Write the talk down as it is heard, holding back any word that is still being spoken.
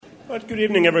Right, good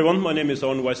evening, everyone. My name is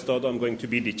Arne Westad. I'm going to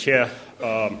be the chair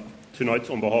tonight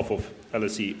on behalf of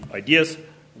LSE Ideas,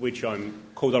 which I'm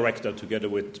co-director together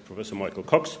with Professor Michael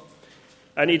Cox.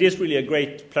 And it is really a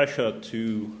great pleasure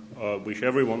to wish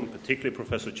everyone, particularly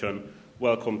Professor Chen,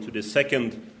 welcome to the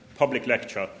second public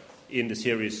lecture in the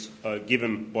series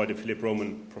given by the Philippe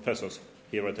Roman professors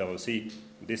here at LSE.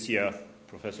 This year,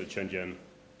 Professor Chen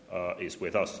Jian is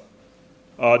with us.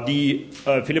 The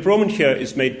Philippe Roman Chair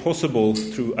is made possible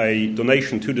through a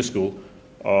donation to the school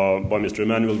by Mr.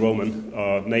 Emmanuel Roman,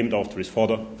 named after his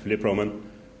father, Philippe Roman,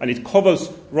 and it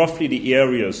covers roughly the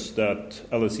areas that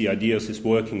LSE Ideas is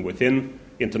working within: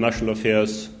 international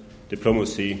affairs,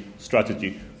 diplomacy,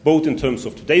 strategy, both in terms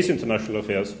of today's international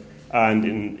affairs and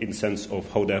in sense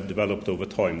of how they have developed over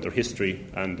time, their history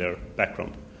and their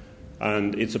background.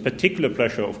 And it's a particular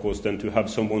pleasure, of course, then to have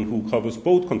someone who covers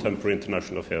both contemporary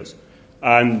international affairs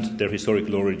and their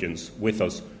historical origins with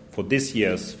us for this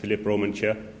year's Philippe Roman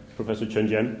Chair, Professor Chen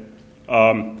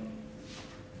Jian.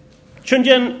 Chen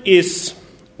Jian is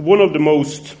one of the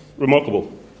most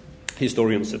remarkable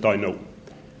historians that I know.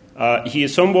 He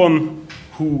is someone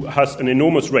who has an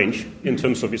enormous range in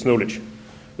terms of his knowledge,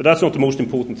 but that's not the most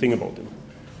important thing about him.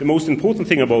 The most important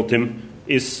thing about him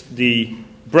is the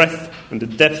breadth and the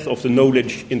depth of the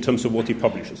knowledge in terms of what he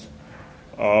publishes.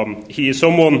 He is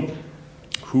someone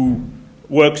who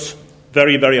works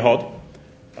very, very hard.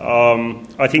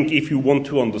 I think if you want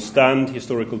to understand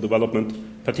historical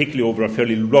development, particularly over a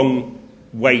fairly long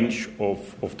range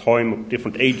of time, of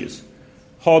different ages,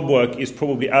 hard work is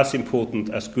probably as important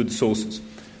as good sources.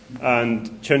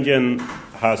 And Chen Jian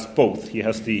has both. He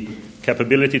has the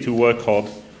capability to work hard,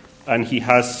 and he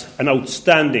has an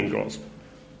outstanding grasp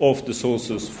of the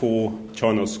sources for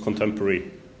China's contemporary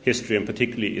history, and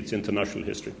particularly its international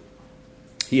history.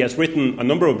 He has written a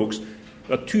number of books.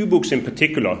 There are two books in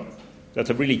particular that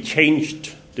have really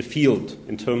changed the field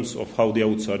in terms of how the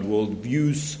outside world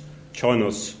views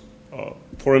China's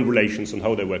foreign relations and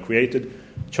how they were created.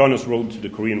 China's Road to the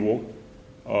Korean War,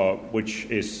 which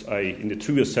is, in the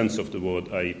truest sense of the word,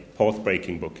 a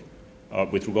path-breaking book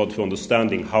with regard to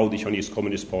understanding how the Chinese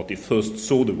Communist Party first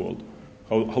saw the world,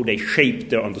 how they shaped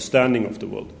their understanding of the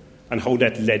world, and how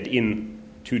that led in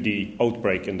to the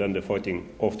outbreak and then the fighting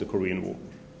of the Korean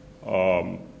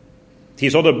War.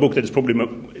 His other book that is probably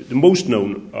the most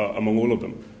known among all of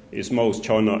them is Mao's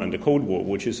China and the Cold War,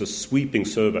 which is a sweeping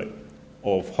survey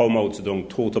of how Mao Zedong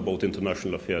thought about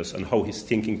international affairs and how his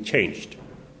thinking changed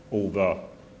over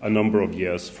a number of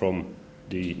years from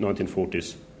the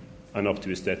 1940s and up to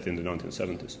his death in the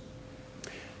 1970s.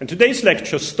 And today's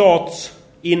lecture starts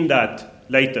in that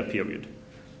later period.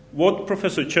 What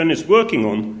Professor Chen is working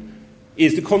on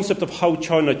is the concept of how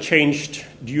China changed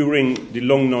during the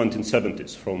long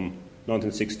 1970s, from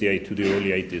 1968 to the early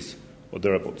 80s or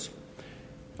thereabouts.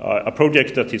 A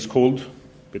project that is called,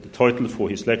 with the title for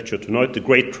his lecture tonight, The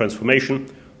Great Transformation,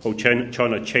 How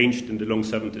China Changed in the Long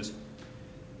 70s.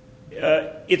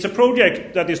 It's a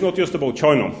project that is not just about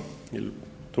China. He'll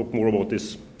talk more about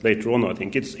this later on, I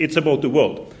think. It's about the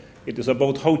world. It is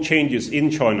about how changes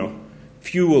in China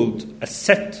fueled a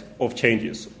set of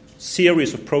changes,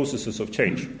 series of processes of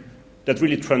change that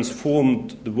really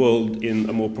transformed the world in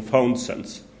a more profound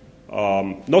sense.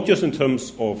 Not just in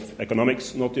terms of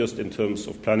economics, not just in terms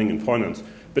of planning and finance,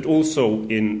 but also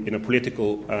in a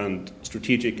political and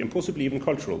strategic and possibly even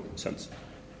cultural sense.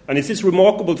 And it's this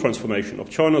remarkable transformation of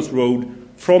China's road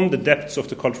from the depths of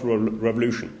the Cultural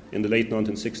Revolution in the late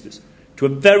 1960s to a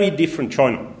very different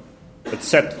China that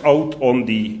set out on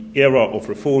the era of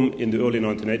reform in the early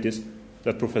 1980s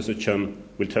that Professor Chen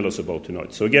will tell us about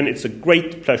tonight. So again, it's a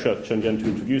great pleasure, Chen Jian, to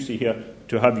introduce you here,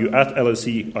 to have you at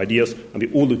LSE Ideas, and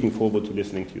we're all looking forward to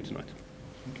listening to you tonight.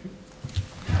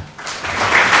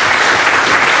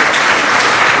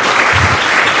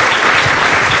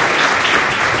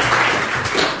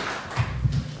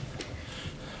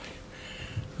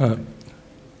 Thank you.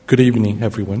 Good evening,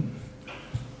 everyone.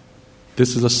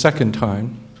 This is the second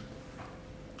time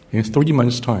in 3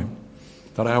 months' time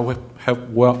that I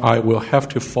will have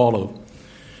to follow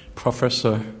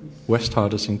Professor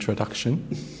Westad's introduction.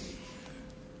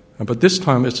 But this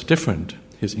time it's different,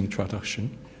 his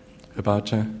introduction,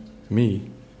 about me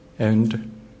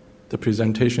and the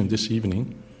presentation this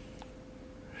evening.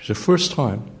 It's the first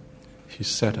time he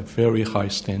set a very high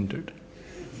standard.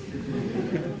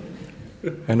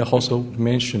 And also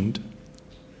mentioned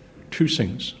two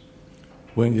things.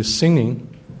 When he's singing,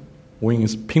 when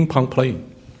he's ping-pong playing.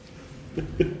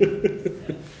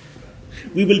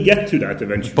 We will get to that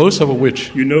eventually. Both of which,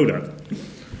 you know that,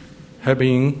 have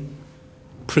been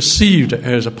perceived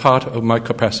as a part of my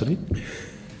capacity,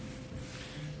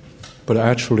 but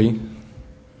actually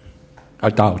I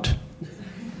doubt.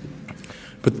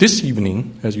 But this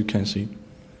evening, as you can see,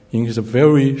 in his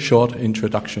very short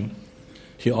introduction,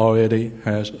 he already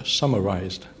has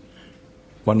summarized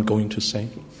what I'm going to say.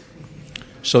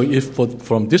 So if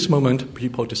from this moment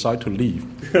people decide to leave,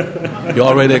 you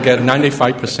already get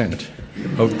 95%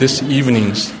 of this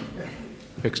evening's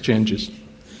exchanges.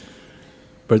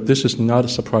 But this is not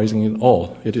surprising at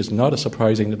all. It is not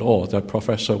surprising at all that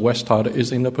Professor Westard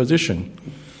is in a position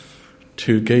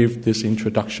to give this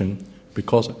introduction,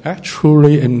 because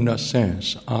actually, in a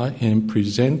sense, I am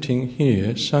presenting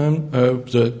here some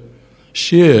of the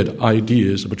shared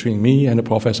ideas between me and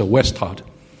Professor Westard.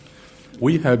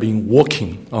 We have been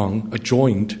working on a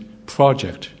joint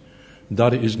project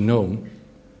that is known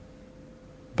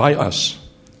by us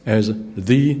as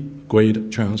the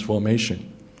Great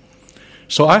Transformation.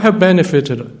 So I have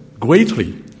benefited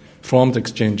greatly from the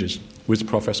exchanges with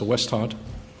Professor Westard.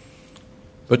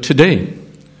 But today,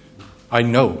 I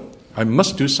know I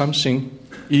must do something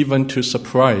even to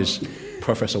surprise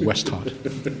Professor Westard.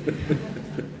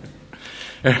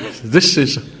 This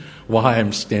is why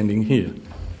I'm standing here.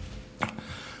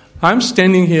 I'm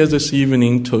standing here this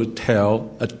evening to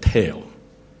tell a tale.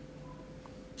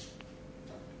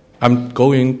 I'm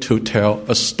going to tell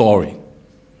a story.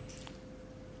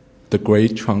 The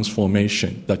great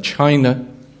transformation that China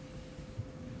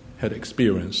had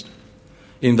experienced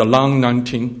in the long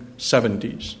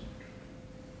 1970s.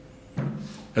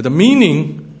 And the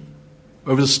meaning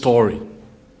of the story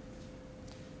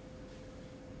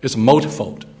is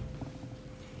multifold.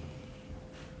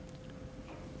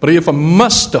 But if I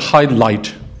must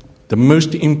highlight the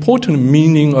most important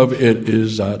meaning of it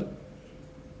is that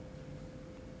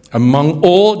among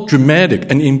all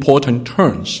dramatic and important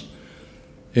turns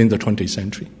in the 20th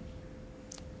century,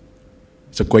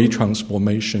 the Great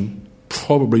Transformation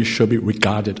probably should be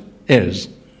regarded as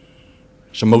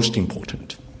the most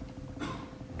important.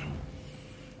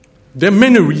 There are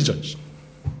many reasons.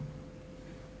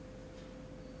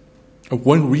 And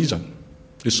one reason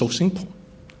is so simple,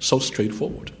 so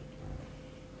straightforward.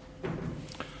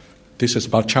 This is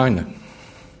about China,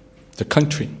 the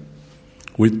country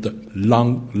with the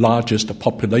largest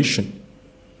population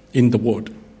in the world.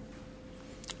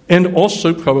 And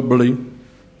also probably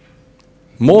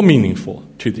more meaningful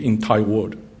to the entire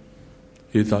world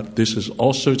is that this is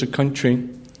also the country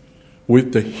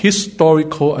with the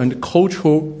historical and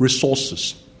cultural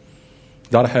resources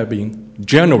that have been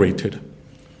generated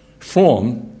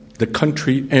from the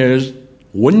country as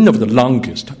one of the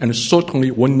longest and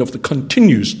certainly one of the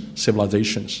continuous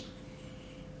civilizations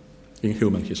in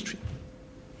human history.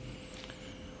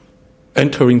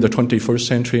 Entering the 21st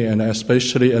century, and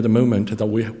especially at the moment that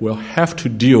we will have to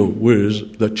deal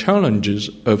with the challenges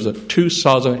of the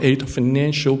 2008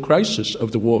 financial crisis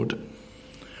of the world,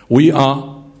 we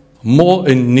are more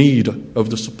in need of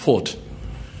the support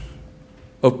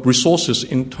of resources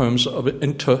in terms of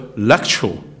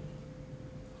intellectual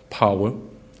power,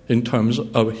 in terms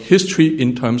of history,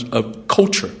 in terms of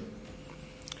culture.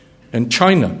 And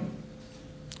China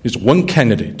is one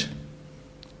candidate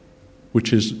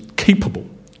which is capable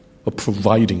of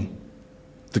providing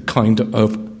the kind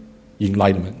of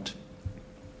enlightenment.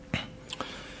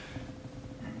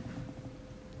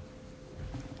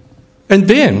 And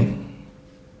then,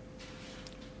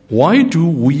 why do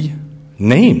we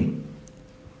name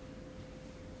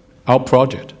our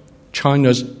project,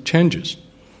 China's Changes,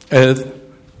 as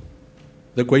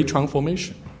the Great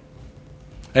Transformation?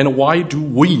 And why do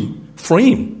we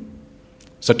frame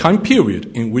the time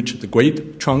period in which the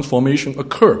Great Transformation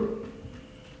occurred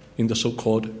in the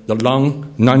so-called the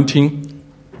long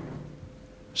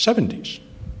 1970s?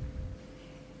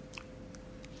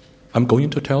 I'm going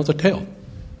to tell the tale.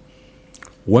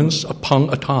 Once upon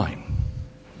a time,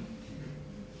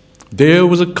 there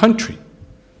was a country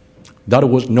that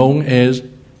was known as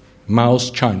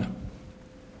Mao's China.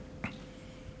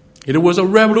 It was a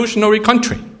revolutionary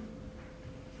country.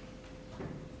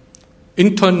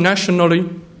 Internationally,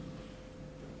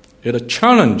 it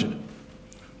challenged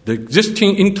the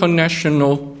existing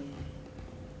international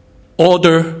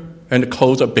order and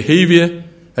codes of behavior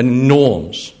and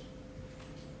norms.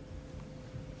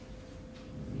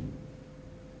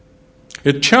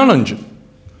 It challenged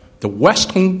the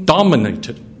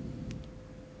Western-dominated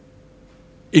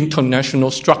international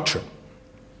structure.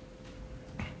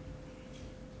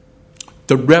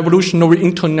 The revolutionary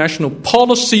international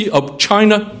policy of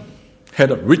China had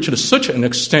reached such an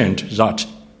extent that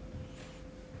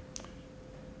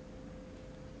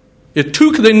it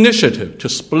took the initiative to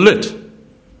split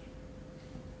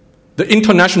the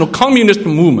international communist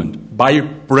movement by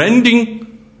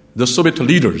branding the Soviet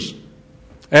leaders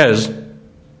as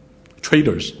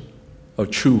traders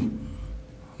of true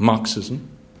Marxism,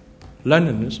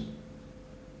 Leninism.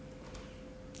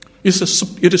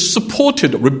 It has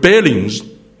supported rebellions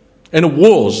and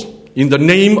wars in the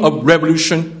name of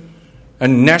revolution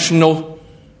and national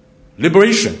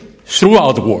liberation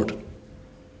throughout the world.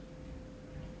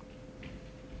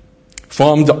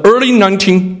 From the early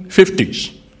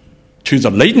 1950s to the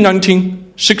late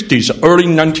 1960s, early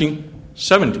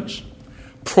 1970s,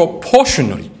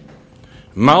 proportionally,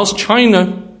 Mao's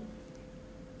China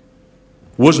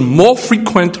was more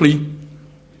frequently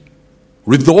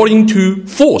resorting to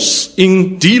force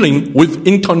in dealing with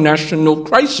international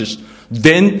crises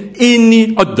than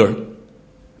any other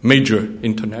major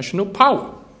international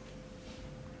power.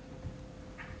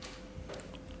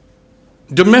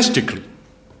 Domestically,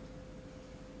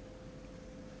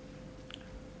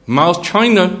 Mao's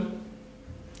China,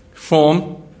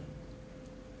 from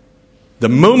the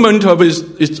moment of its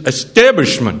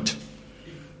establishment,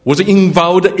 was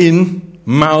involved in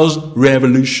Mao's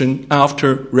revolution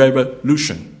after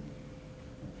revolution.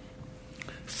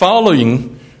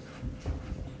 Following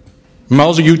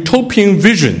Mao's utopian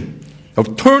vision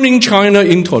of turning China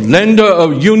into a land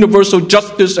of universal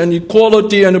justice and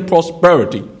equality and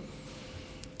prosperity,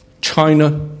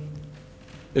 China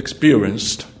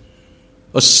experienced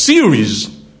a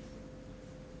series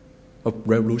of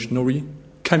revolutionary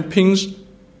campaigns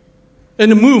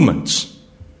and movements.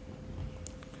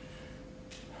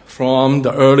 From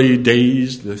the early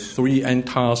days, the 3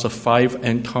 entires, the 5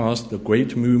 entires, the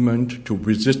Great Movement to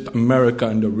resist America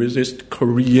and to resist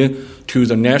Korea, to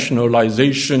the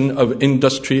nationalization of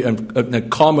industry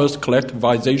and commerce,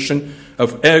 collectivization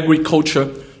of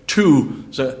agriculture, to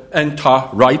the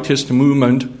anti-rightist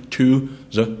movement, to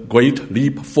the Great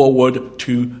Leap Forward,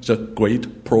 to the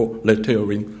Great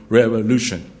Proletarian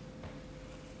Revolution.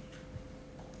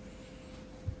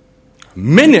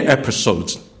 Many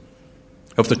episodes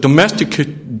of the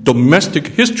domestic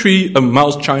history of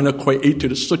Mao's China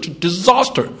created such a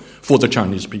disaster for the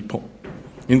Chinese people.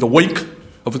 In the wake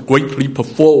of the Great Leap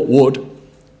Forward,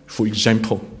 for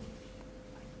example,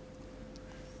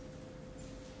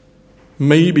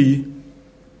 maybe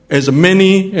as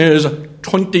many as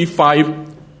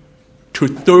 25 to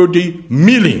 30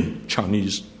 million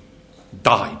Chinese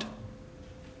died.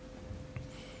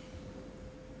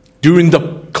 During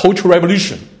the Cultural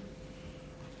Revolution,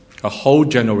 a whole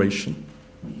generation,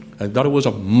 and that was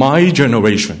my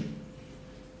generation,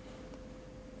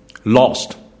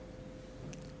 lost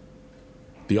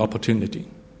the opportunity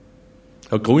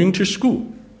of going to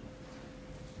school.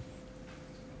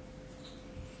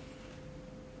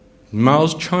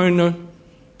 Mao's China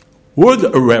was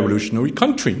a revolutionary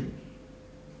country,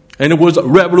 and it was a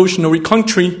revolutionary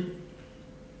country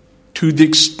to the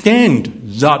extent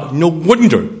that no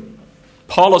wonder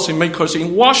policymakers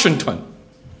in Washington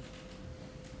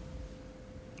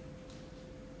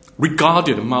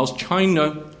regarded Mao's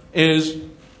China as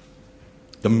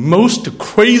the most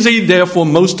crazy, therefore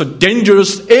most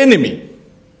dangerous enemy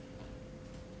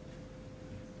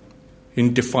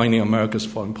in defining America's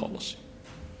foreign policy.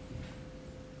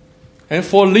 And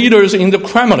for leaders in the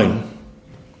Kremlin,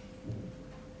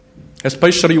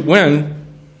 especially when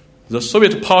the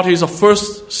Soviet Party's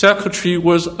first secretary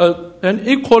was an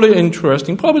equally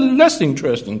interesting, probably less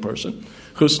interesting person,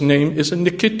 whose name is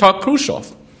Nikita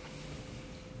Khrushchev.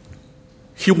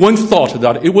 He once thought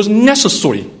that it was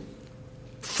necessary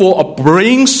for a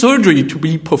brain surgery to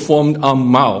be performed on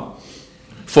Mao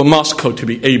for Moscow to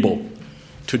be able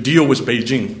to deal with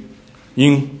Beijing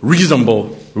in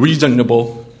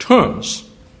reasonable terms.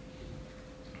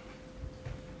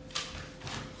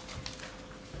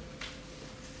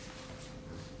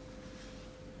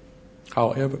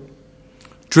 However,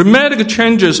 dramatic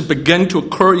changes began to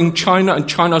occur in China and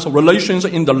China's relations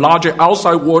in the larger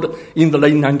outside world in the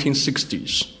late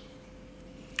 1960s.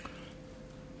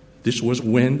 This was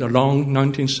when the long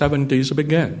 1970s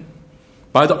began.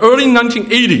 By the early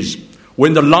 1980s,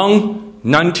 when the long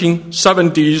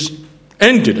 1970s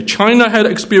ended, China had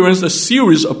experienced a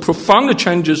series of profound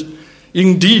changes.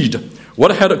 Indeed,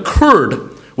 what had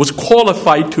occurred was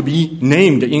qualified to be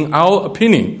named, in our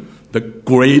opinion, the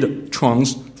Great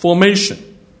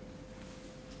Transformation.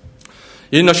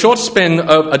 In a short span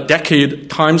of a decade,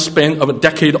 time span of a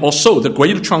decade or so, the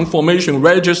Great Transformation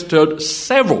registered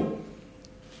several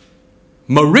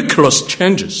miraculous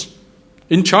changes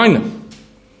in China.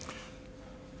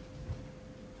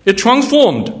 It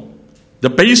transformed the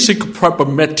basic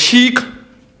problematic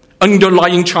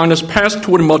underlying China's path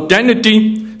toward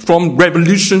modernity from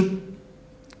revolution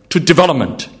to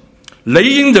development,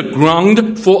 laying the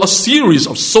ground for a series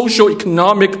of social,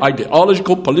 economic,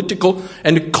 ideological, political,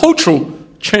 and cultural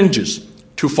changes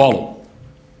to follow.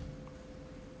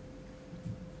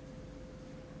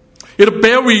 It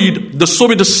buried the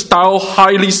Soviet-style,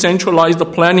 highly centralized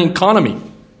planning economy,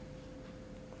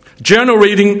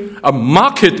 generating a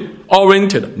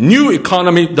market-oriented new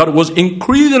economy that was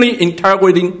increasingly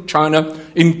integrating China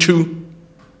into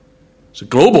the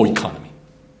global economy.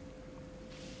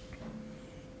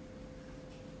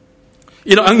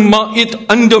 It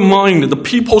undermined the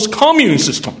people's commune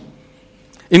system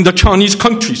in the Chinese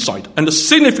countryside and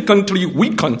significantly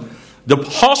weakened the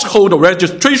household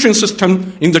registration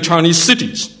system in the Chinese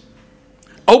cities,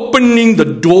 opening the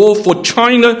door for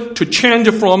China to change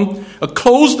from a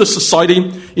closed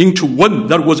society into one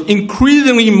that was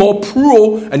increasingly more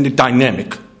plural and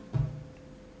dynamic.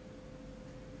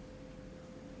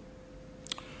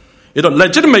 It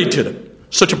legitimated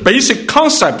such basic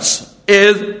concepts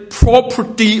as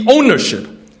property ownership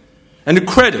and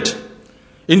credit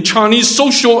in Chinese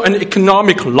social and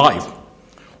economic life,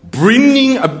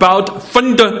 bringing about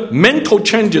fundamental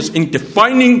changes in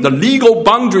defining the legal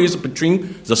boundaries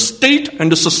between the state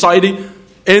and the society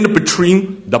and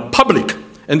between the public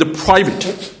and the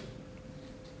private.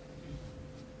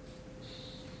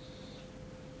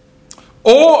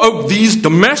 All of these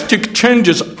domestic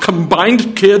changes combined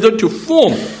together to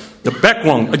form the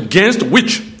background against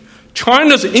which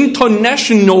China's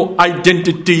international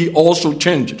identity also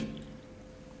changed.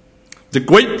 The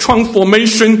Great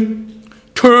Transformation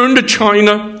turned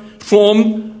China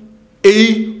from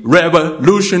a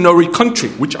revolutionary country,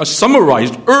 which I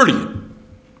summarized earlier,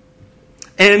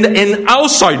 and an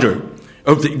outsider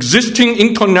of the existing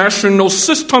international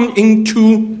system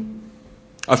into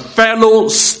a fellow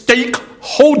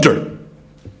stakeholder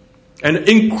and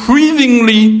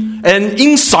increasingly an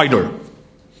insider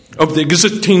of the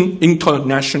existing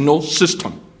international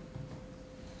system.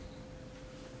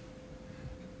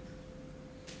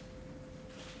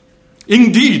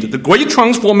 Indeed, the Great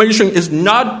Transformation is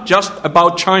not just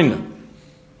about China.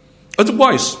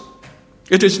 Otherwise,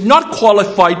 it is not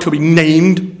qualified to be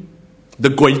named the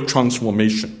Great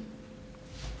Transformation.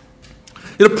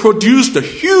 It produced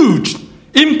huge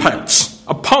impacts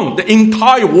upon the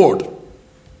entire world.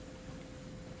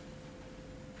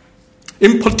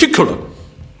 In particular,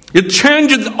 it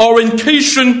changed the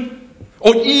orientation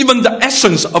or even the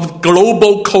essence of the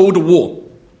global Cold War,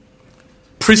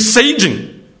 presaging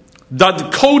that the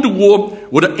Cold War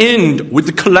would end with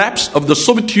the collapse of the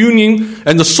Soviet Union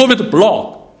and the Soviet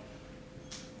bloc,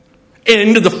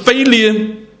 and the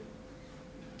failure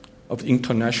of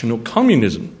international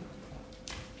communism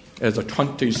as a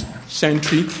 20th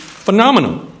century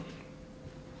phenomenon.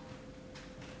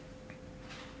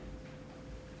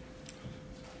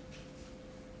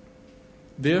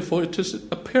 Therefore, it is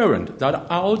apparent that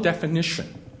our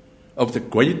definition of the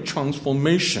Great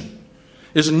Transformation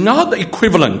is not the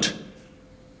equivalent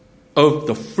of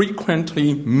the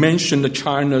frequently mentioned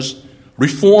China's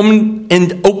reform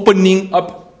and opening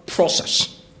up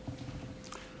process.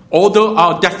 Although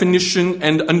our definition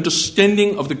and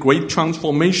understanding of the Great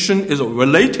Transformation is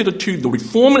related to the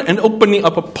reform and opening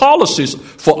up of policies,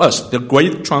 for us, the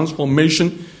Great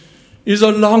Transformation is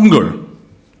a longer,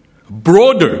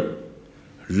 broader,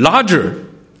 larger,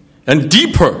 and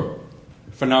deeper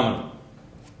phenomenon.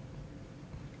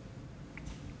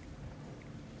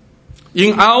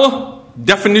 In our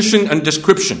definition and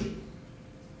description,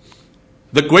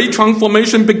 the Great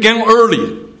Transformation began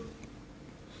earlier.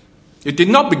 It did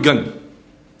not begin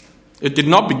in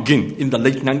the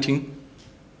late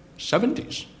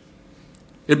 1970s.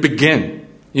 It began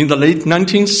in the late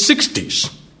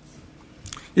 1960s.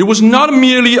 It was not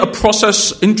merely a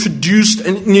process introduced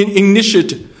and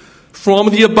initiated from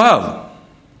the above,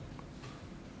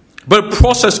 but a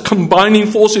process combining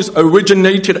forces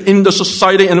originated in the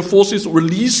society and forces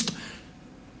released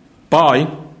by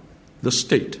the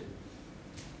state.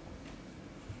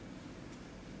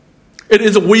 It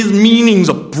is with meanings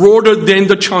broader than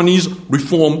the Chinese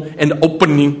reform and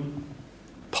opening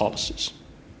policies.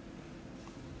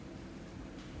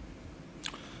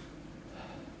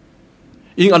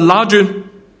 In a larger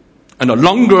and a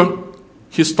longer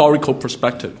historical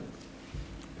perspective,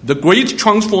 the Great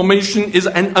Transformation is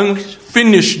an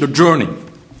unfinished journey.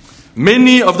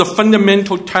 Many of the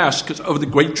fundamental tasks of the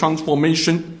Great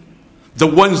Transformation, the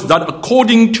ones that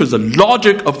according to the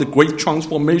logic of the Great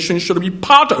Transformation should be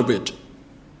part of it,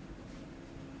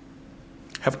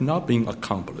 have not been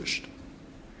accomplished.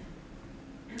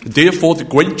 Therefore, the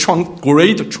Great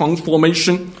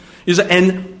Transformation is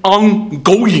an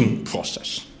ongoing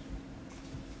process.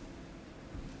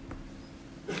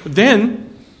 Then,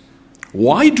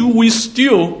 why do we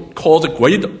still call the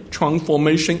Great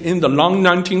Transformation in the long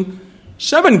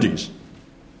 1970s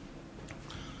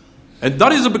And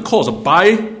that is because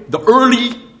by the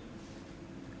early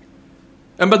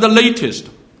and by the latest,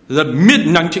 the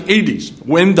mid-1980s,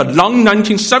 when the long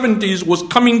 1970s was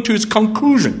coming to its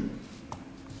conclusion,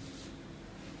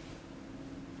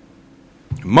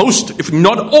 most, if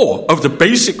not all, of the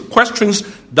basic questions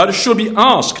that should be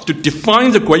asked to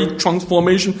define the Great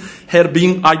Transformation had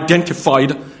been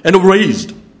identified and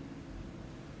raised.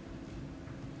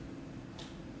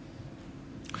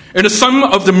 And some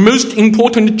of the most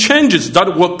important changes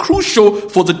that were crucial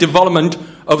for the development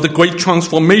of the Great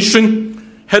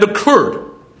Transformation had occurred.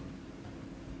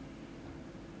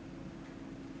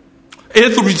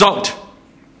 As a result,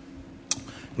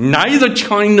 neither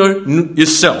China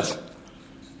itself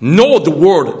nor the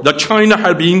world that China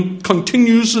had been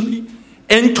continuously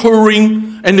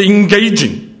entering and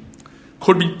engaging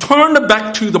could be turned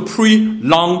back to the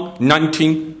pre-long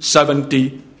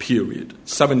 1970s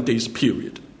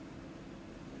period.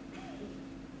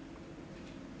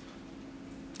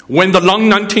 When the long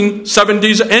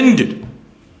 1970s ended,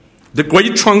 the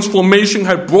Great Transformation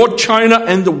had brought China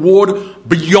and the world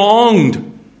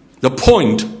beyond the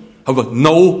point of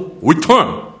no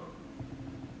return.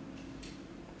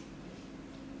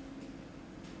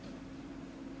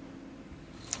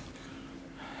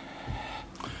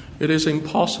 It is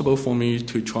impossible for me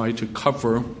to try to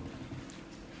cover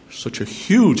such a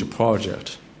huge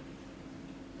project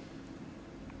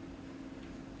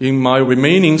in my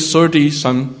remaining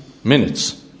 30-some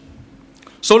minutes.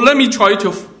 So let me try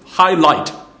to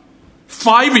highlight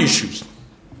 5 issues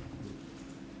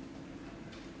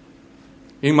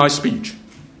in my speech.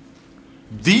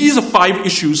 These 5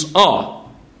 issues are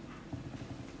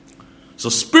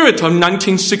the spirit of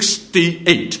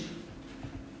 1968,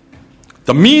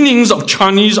 the meanings of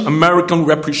Chinese-American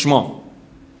rapprochement,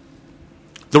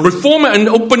 the reform and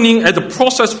opening as a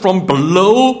process from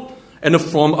below and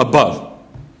from above,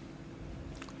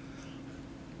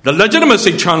 the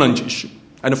legitimacy challenge issue,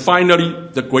 and finally,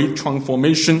 the Great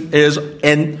Transformation as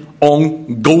an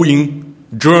ongoing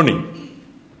journey.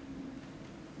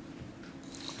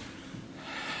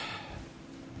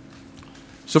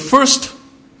 The first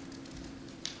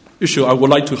issue I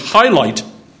would like to highlight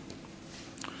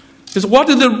is what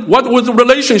was the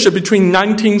relationship between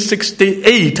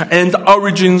 1968 and the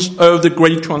origins of the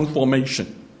Great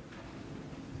Transformation.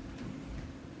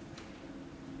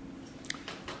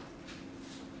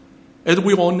 As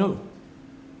we all know,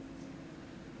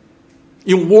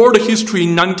 in world history,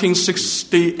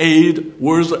 1968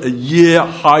 was a year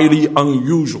highly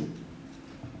unusual.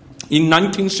 In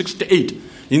 1968,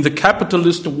 in the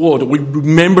capitalist world, we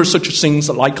remember such things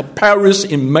like Paris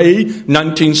in May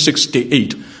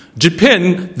 1968,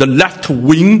 Japan, the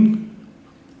left-wing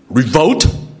revolt.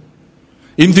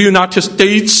 In the United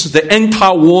States, the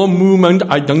anti-war movement.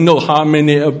 I don't know how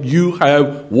many of you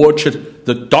have watched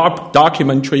the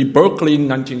documentary Berkeley in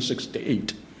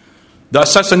 1968. The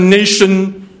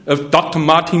assassination of Dr.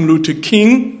 Martin Luther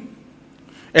King,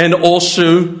 and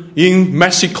also in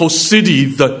Mexico City,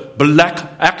 the black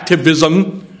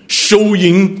activism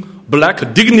showing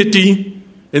black dignity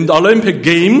in the Olympic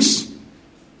Games.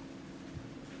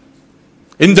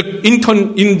 In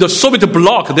the Soviet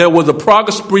bloc, there was the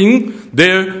Prague Spring,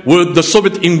 there was the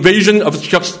Soviet invasion of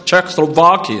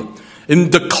Czechoslovakia. In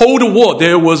the Cold War,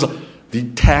 there was the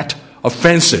Tet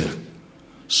Offensive,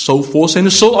 so forth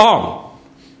and so on.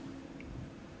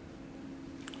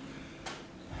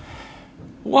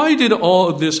 Why did all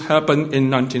of this happen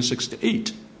in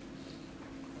 1968?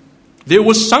 There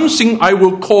was something I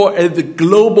will call as the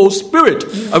global spirit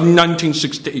of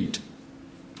 1968.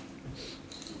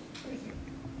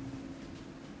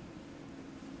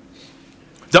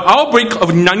 The outbreak of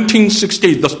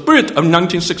 1968, the spirit of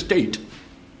 1968,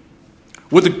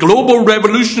 was a global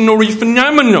revolutionary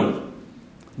phenomenon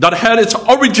that had its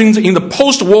origins in the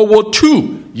post-World War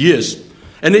II years.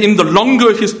 And in the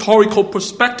longer historical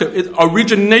perspective, it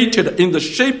originated in the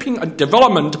shaping and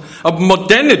development of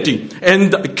modernity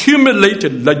and the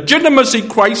accumulated legitimacy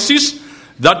crisis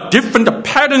that different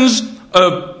patterns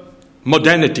of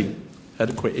modernity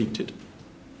had created.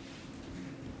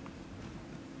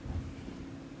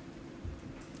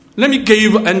 Let me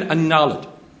give an analogy.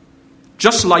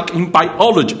 Just like in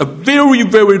biology, a very,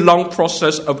 very long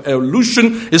process of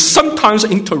evolution is sometimes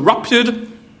interrupted,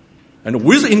 and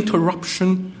with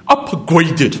interruption,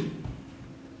 upgraded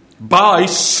by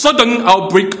sudden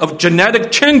outbreak of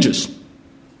genetic changes.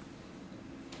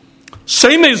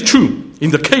 Same is true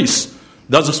in the case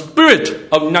that the spirit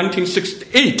of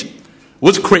 1968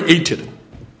 was created.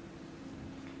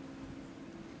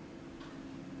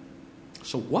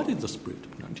 So what is the spirit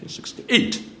of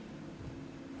 1968?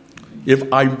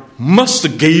 If I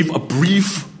must give a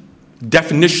brief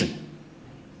definition.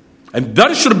 And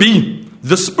that should be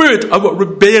the spirit of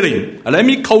rebellion. And let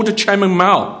me quote Chairman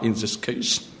Mao in this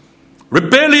case.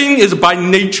 Rebellion is by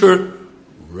nature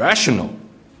rational.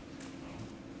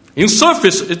 In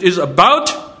surface, it is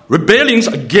about rebellions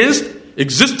against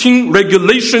existing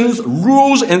regulations,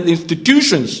 rules, and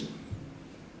institutions.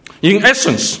 In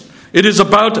essence, it is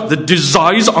about the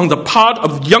desires on the part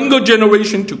of the younger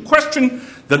generation to question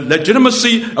the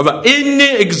legitimacy of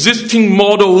any existing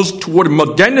models toward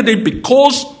modernity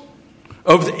because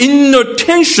of the inner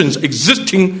tensions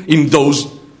existing in those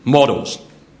models.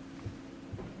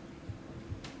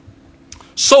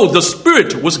 So the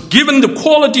spirit was given the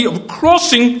quality of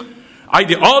crossing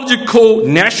ideological,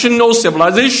 national,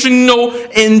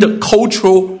 civilizational, and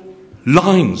cultural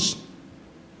lines.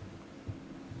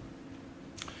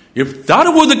 If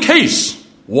that were the case,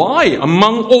 why,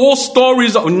 among all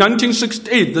stories of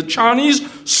 1968, the Chinese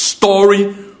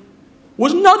story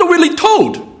was not really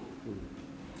told?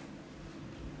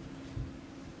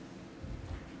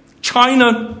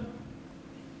 China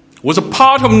was a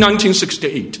part of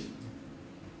 1968.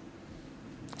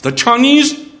 The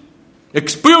Chinese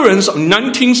experience of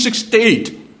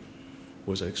 1968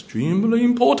 was extremely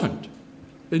important.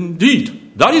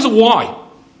 Indeed, that is why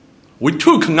we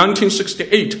took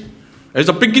 1968 as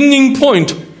a beginning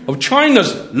point of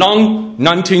China's long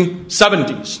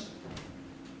 1970s.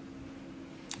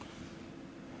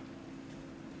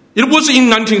 It was in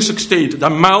 1968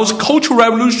 that Mao's Cultural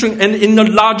Revolution, and in a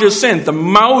larger sense, the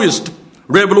Maoist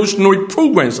revolutionary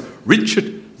programs reached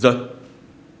the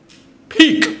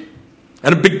peak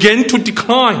and began to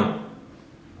decline.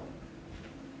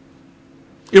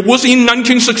 It was in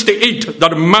 1968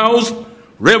 that Mao's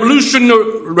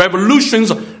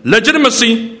revolution's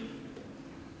legitimacy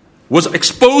was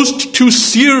exposed to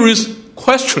serious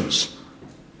questions.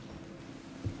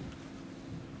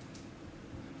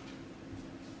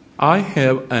 I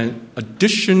have an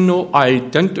additional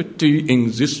identity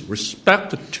in this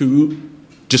respect to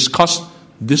discuss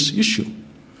this issue,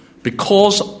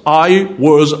 because I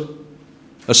was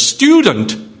a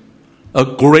student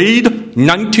of grade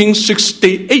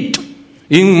 1968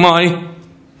 in my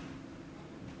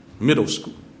middle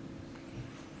school.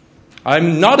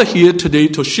 I'm not here today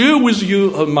to share with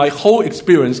you my whole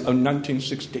experience of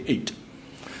 1968.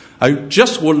 I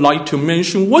just would like to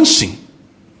mention one thing.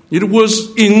 It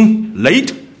was in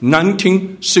late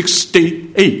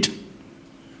 1968.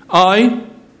 I,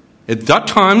 at that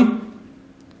time,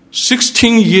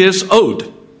 16 years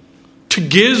old,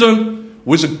 together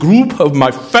with a group of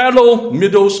my fellow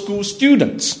middle school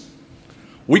students,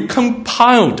 we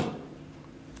compiled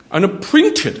and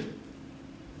printed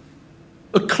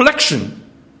a collection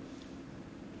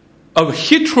of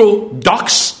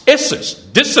heterodox essays,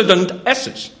 dissident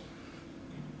essays,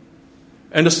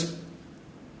 and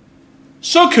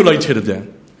circulated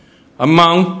them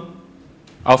among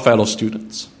our fellow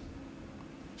students.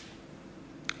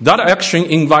 That action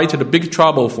invited big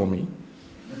trouble for me.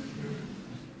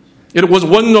 It was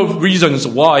one of the reasons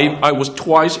why I was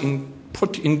twice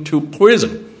put into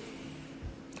prison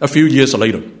a few years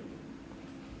later.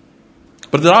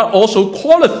 But that also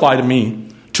qualified me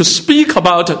to speak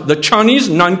about the Chinese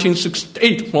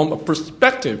 1968 from a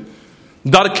perspective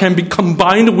that can be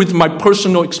combined with my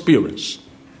personal experience.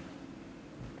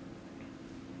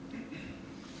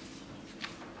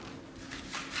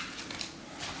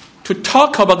 To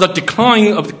talk about the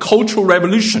decline of the Cultural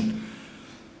Revolution.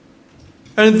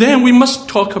 And then we must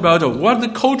talk about what the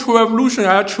Cultural Revolution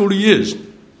actually is.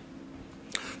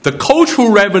 The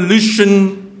Cultural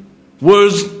Revolution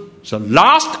was the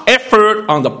last effort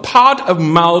on the part of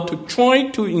Mao to try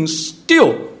to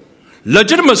instill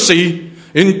legitimacy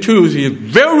into the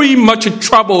very much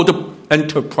troubled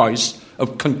enterprise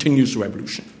of continuous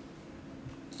revolution.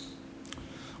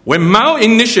 When Mao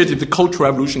initiated the Cultural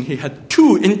Revolution, he had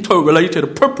two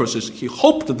interrelated purposes. He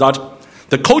hoped that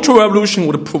the Cultural Revolution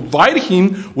would provide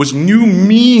him with new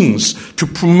means to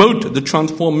promote the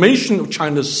transformation of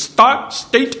China's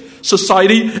state,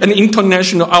 society, and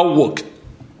international outlook.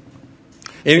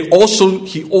 And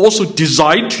he also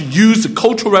desired to use the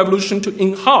Cultural Revolution to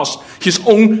enhance his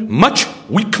own much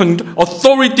weakened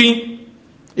authority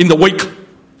in the wake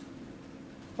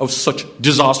of such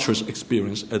disastrous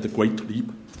experience as the Great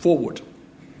Leap Forward.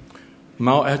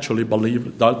 Mao actually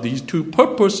believed that these two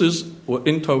purposes were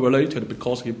interrelated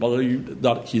because he believed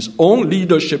that his own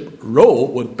leadership role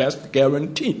would best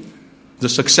guarantee the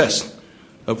success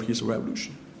of his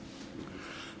revolution.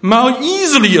 Mao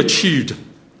easily achieved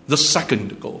the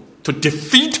second goal, to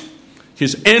defeat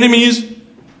his enemies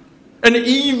and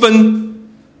even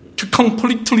to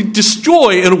completely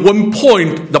destroy at one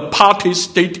point the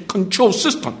party-state control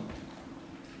system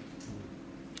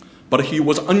but he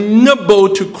was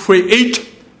unable to create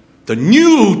the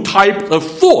new type of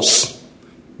force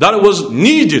that was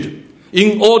needed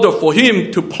in order for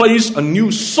him to place a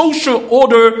new social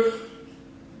order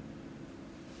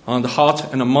on the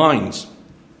heart and the minds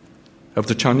of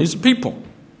the Chinese people.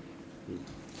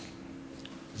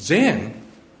 Then,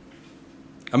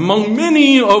 among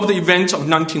many of the events of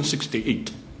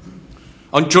 1968,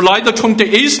 on July the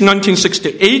 28th,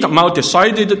 1968, Mao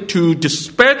decided to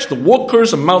dispatch the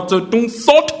workers of Mao Zedong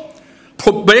thought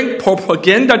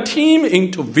propaganda team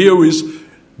into various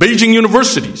Beijing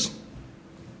universities.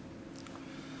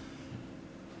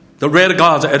 The Red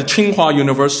Guards at Tsinghua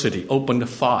University opened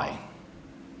fire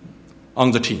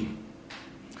on the team.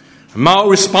 Mao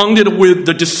responded with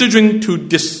the decision to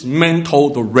dismantle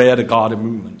the Red Guard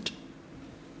movement.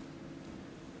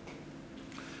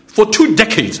 For 2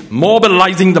 decades,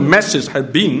 mobilizing the masses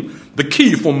had been the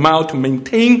key for Mao to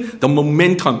maintain the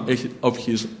momentum of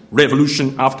his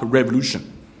revolution after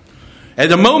revolution. At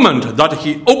the moment that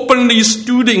he openly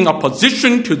stood in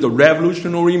opposition to the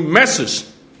revolutionary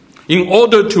masses in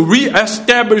order to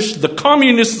re-establish the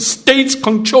communist state's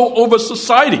control over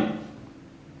society,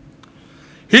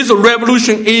 his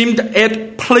revolution aimed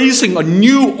at placing a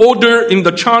new order in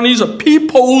the Chinese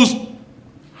people's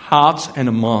hearts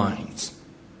and minds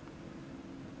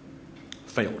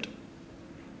failed.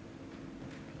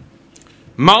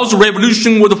 Mao's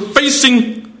revolution was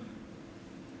facing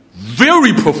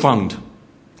very profound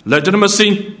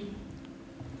legitimacy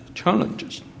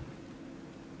challenges.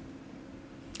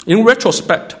 In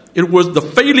retrospect, it was the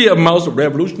failure of Mao's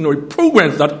revolutionary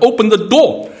programs that opened the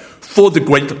door for the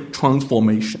great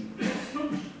transformation.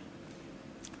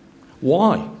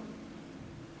 Why?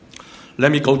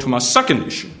 Let me go to my second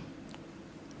issue.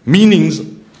 Meanings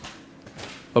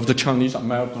of the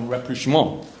Chinese-American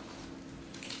rapprochement.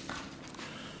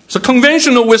 So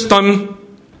conventional wisdom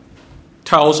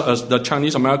tells us the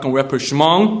Chinese-American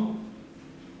rapprochement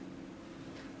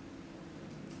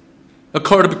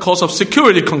occurred because of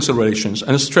security considerations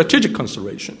and strategic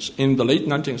considerations. In the late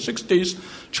 1960s,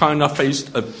 China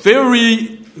faced a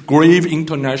very grave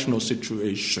international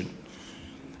situation.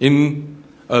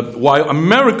 While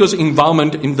America's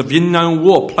involvement in the Vietnam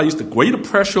War placed great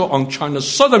pressure on China's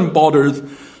southern borders,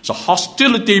 the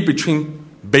hostility between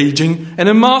Beijing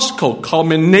and Moscow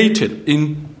culminated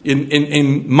in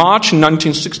March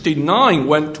 1969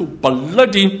 when 2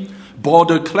 bloody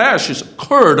border clashes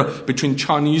occurred between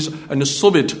Chinese and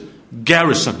Soviet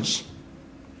garrisons.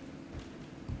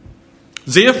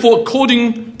 Therefore,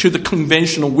 according to the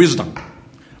conventional wisdom,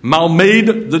 Mao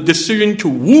made the decision to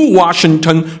woo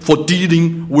Washington for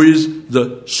dealing with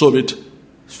the Soviet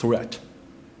threat.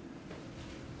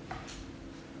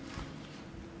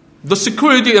 The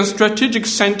security and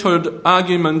strategic-centered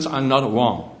arguments are not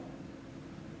wrong,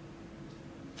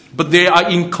 but they are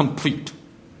incomplete.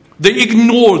 They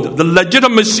ignored the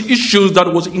legitimacy issues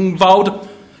that was involved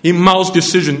in Mao's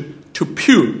decision to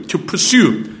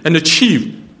pursue and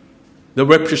achieve the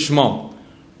rapprochement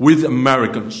with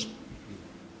Americans.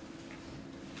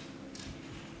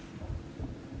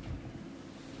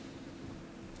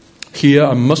 Here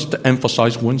I must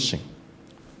emphasize one thing.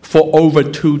 For over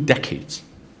 2 decades,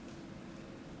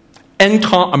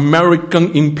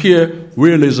 anti-American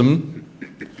imperialism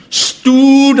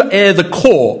stood at the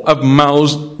core of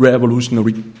Mao's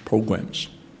revolutionary programs.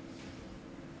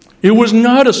 It was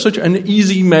not such an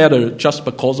easy matter just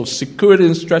because of security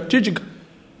and strategic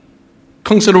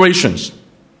considerations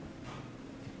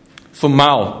for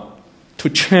Mao to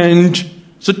change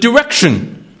the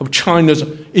direction of China's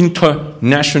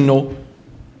international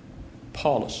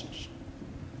policies.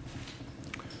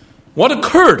 What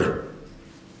occurred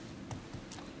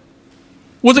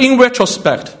was, in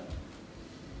retrospect,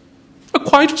 a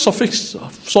quite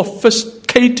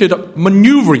sophisticated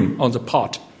maneuvering on the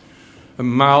part of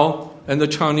Mao and the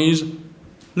Chinese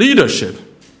leadership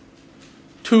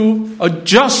to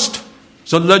adjust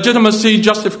the legitimacy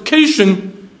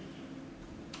justification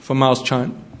for Mao's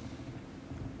China.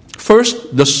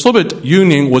 First, the Soviet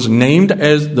Union was named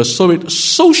as the Soviet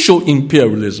Social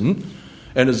Imperialism,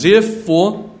 and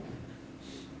therefore,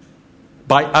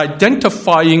 by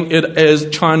identifying it as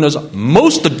China's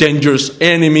most dangerous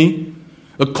enemy,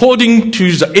 according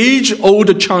to the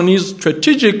age-old Chinese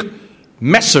strategic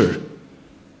method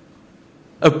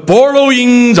of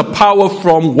borrowing the power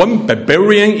from one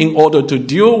barbarian in order to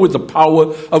deal with the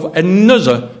power of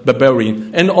another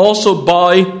barbarian, and also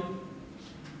by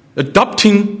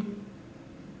adopting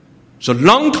the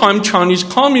long-time Chinese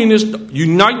Communist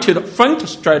United Front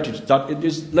strategy that it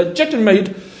is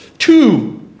legitimate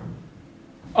to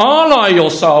ally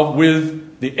yourself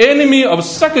with the enemy of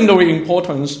secondary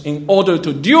importance in order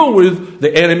to deal with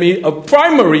the enemy of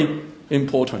primary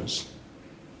importance.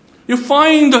 You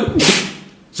find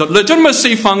the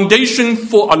legitimacy foundation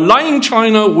for allying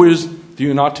China with the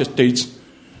United States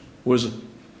was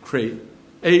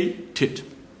created.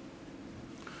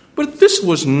 But this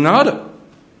was not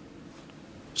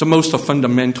the most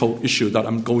fundamental issue that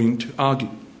I'm going to argue.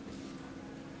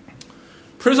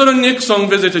 President Nixon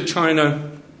visited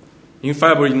China in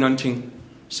February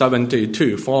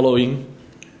 1972, following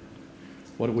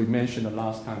what we mentioned the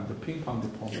last time, the ping pong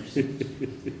diplomacy.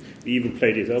 We even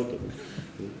played it out.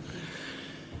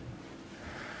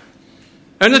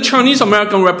 And the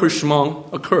Chinese-American rapprochement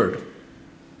occurred.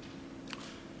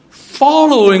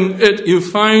 Following it, you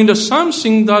find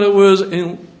something that was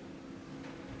in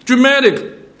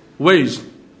dramatic ways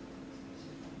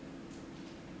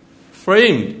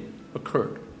framed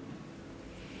occurred.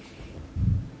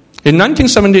 In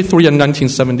 1973 and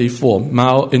 1974,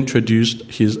 Mao introduced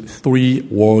his three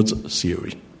worlds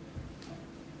theory.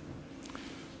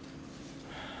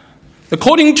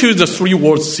 According to the three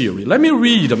worlds theory, let me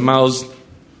read Mao's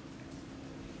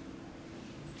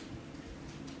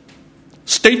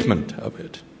statement of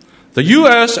it. The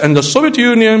U.S. and the Soviet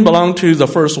Union belong to the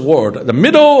first world. The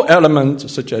middle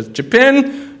elements, such as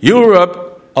Japan, Europe,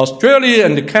 Australia,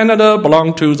 and Canada,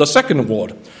 belong to the second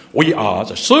world. We are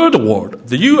the third world.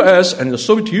 The U.S. and the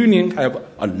Soviet Union have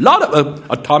a lot of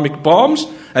atomic bombs,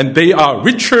 and they are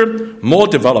richer, more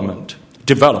developed.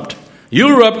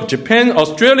 Europe, Japan,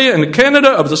 Australia, and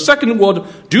Canada of the second world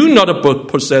do not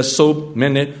possess so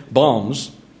many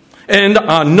bombs and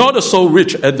are not so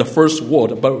rich as the first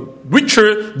world, but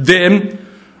richer than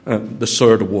the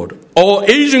third world. All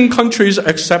Asian countries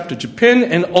except Japan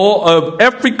and all of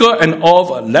Africa and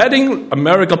all of Latin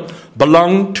America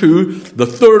belong to the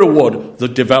third world, the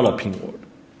developing world.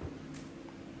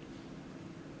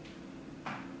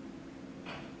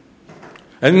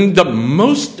 And the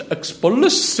most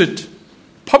explicit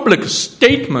public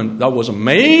statement that was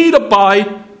made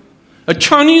by a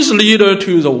Chinese leader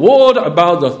to the world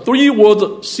about the three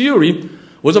worlds theory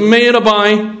was made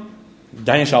by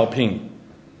Deng Xiaoping.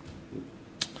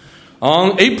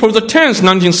 On April the 10th,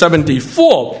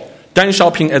 1974, Deng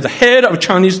Xiaoping, as the head of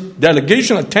Chinese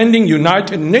delegation attending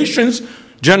United Nations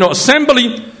General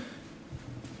Assembly,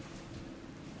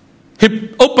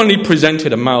 he openly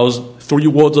presented Mao's three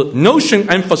worlds notion,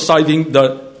 emphasizing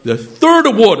that the third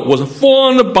world was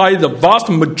formed by the vast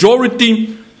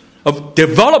majority of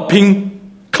developing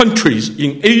countries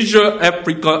in Asia,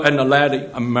 Africa, and Latin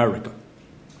America.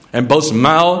 And both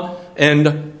Mao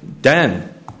and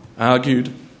Deng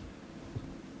argued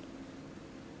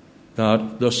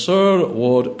that the third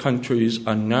world countries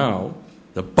are now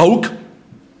the bulk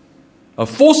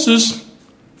of forces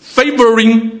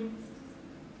favoring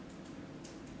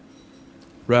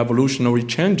revolutionary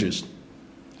changes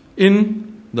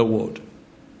in the world.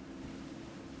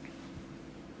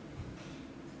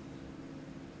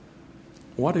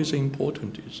 What is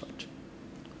important is that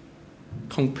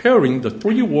comparing the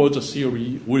three worlds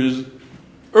theory with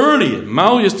earlier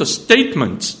Maoist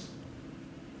statements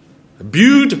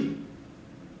built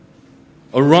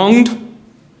around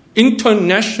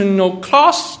international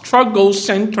class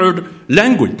struggle-centered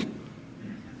language,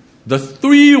 the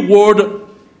three world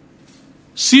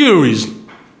theory's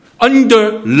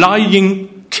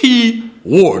underlying key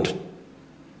word,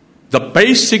 the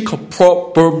basic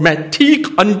problematic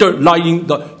underlying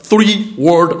the three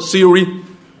world theory,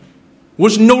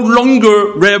 was no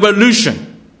longer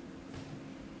revolution.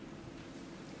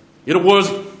 It was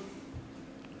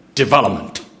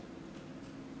development.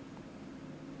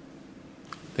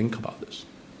 Think about this.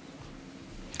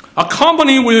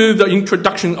 Accompanied with the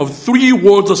introduction of three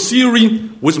worlds theory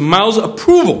with Mao's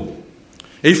approval,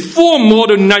 a full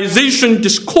modernization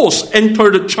discourse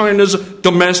entered China's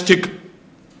domestic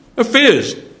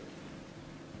affairs.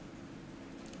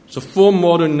 The full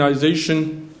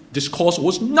modernization discourse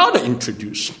was not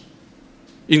introduced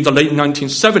in the late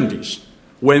 1970s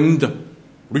when the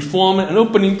reform and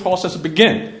opening process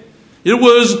began. It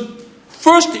was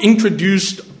first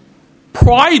introduced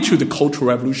prior to the Cultural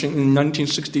Revolution in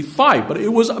 1965, but it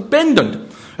was abandoned.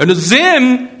 And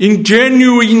then in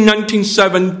January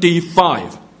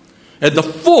 1975, at the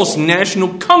Fourth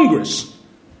National Congress,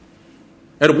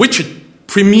 at which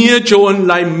Premier Zhou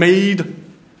Enlai made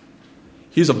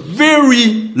his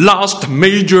very last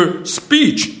major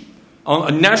speech on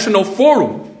a national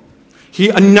forum, he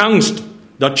announced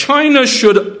that China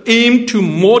should aim to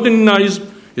modernize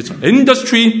its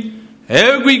industry,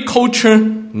 agriculture,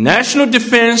 national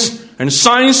defense, and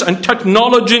science and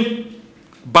technology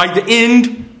by the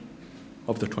end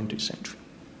of the 20th century.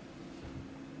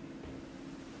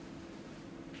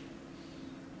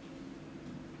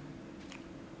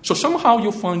 So somehow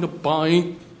you find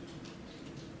by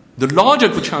the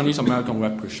logic of Chinese-American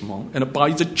rapprochement and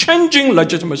by the changing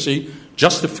legitimacy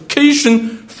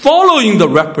justification following the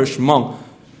rapprochement,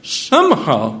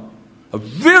 somehow a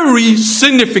very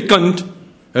significant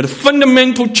and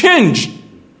fundamental change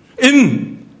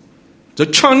in the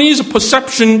Chinese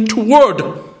perception toward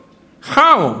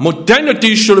how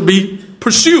modernity should be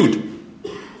pursued.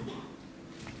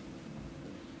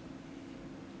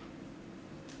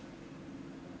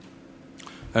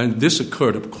 And this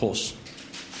occurred, of course,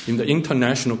 in the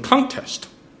international context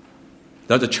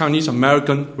that the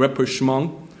Chinese-American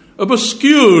rapprochement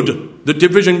obscured the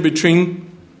division between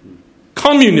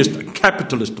communist and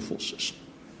capitalist forces.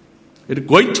 It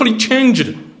greatly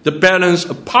changed the balance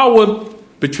of power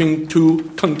between two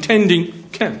contending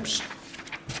camps.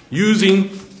 Using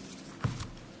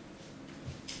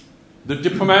the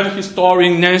diplomatic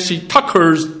historian Nancy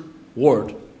Tucker's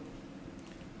word,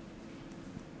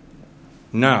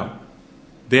 now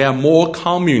there are more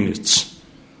communists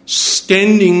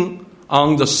standing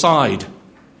on the side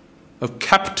of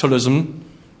capitalism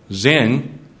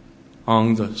than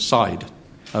on the side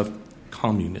of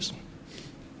communism.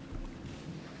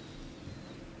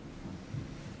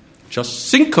 Just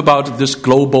think about this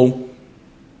global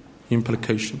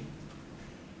implication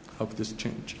of this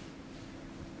change.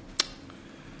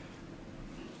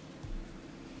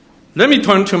 Let me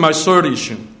turn to my third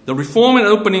issue. The reform and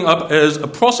opening up is a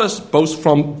process both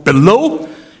from below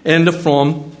and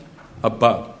from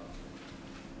above.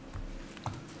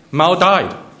 Mao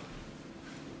died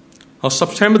on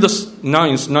September 9th,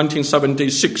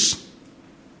 1976.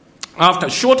 After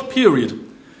a short period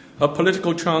of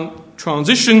political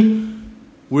transition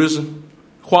with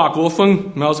Hua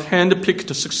Guofeng, Mao's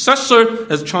hand-picked successor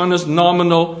as China's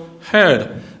nominal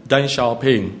head, Deng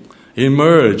Xiaoping,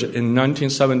 emerged in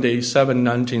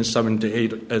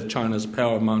 1977-1978 as China's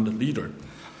paramount leader.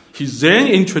 He then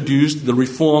introduced the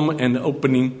reform and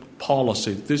opening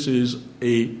policy. This is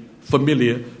a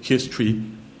familiar history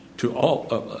to all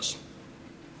of us.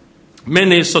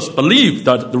 Many thus believe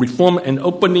that the reform and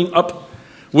opening up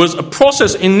was a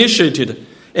process initiated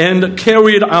and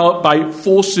carried out by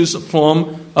forces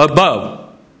from above.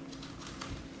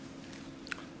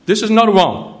 This is not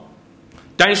wrong.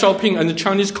 Deng Xiaoping and the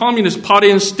Chinese Communist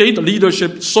Party and state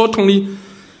leadership certainly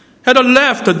had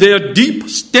left their deep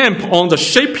stamp on the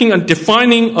shaping and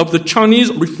defining of the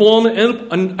Chinese reform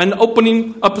and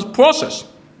opening up process.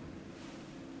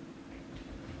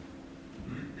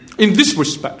 In this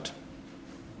respect,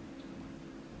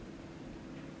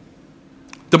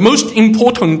 the most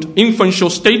important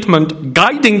influential statement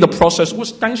guiding the process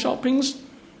was Deng Xiaoping's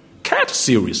cat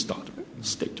series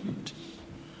statement.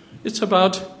 It's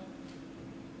about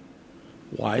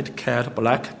white cat,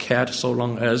 black cat, so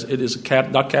long as it is a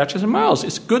cat that catches a mouse.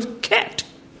 It's a good cat.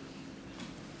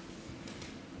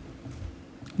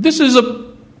 This is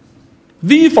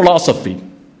the philosophy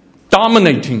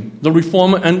dominating the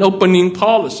reform and opening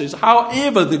policies.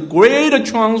 However, the greater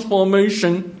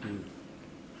transformation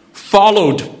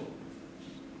followed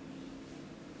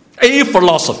a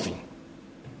philosophy,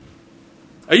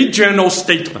 a general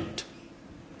statement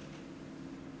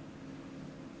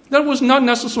that was not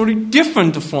necessarily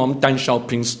different from Deng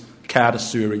Xiaoping's cat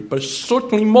theory, but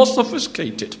certainly more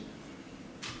sophisticated,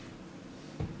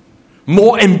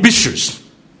 more ambitious,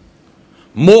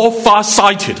 more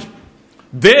far-sighted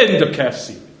than the cat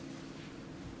theory.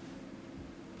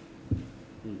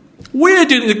 Where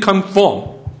did it come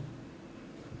from?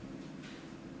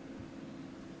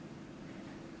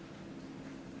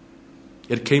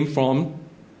 It came from,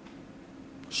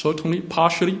 certainly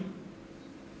partially,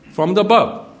 from the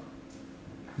above,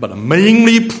 but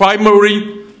mainly,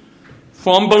 primarily,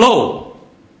 from below.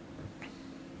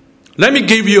 Let me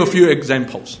give you a few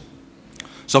examples.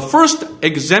 The first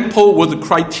example was the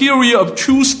criteria of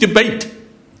truth debate.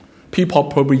 People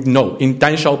probably know in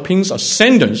Deng Xiaoping's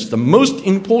ascendance, the most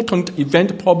important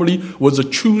event probably was the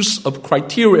choose of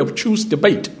criteria of truth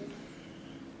debate.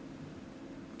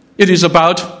 It is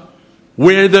about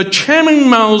whether Chairman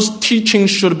Mao's teaching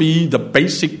should be the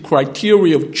basic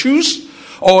criteria of truth,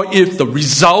 or if the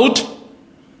result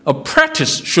of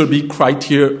practice should be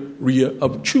criteria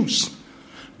of truth.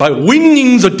 By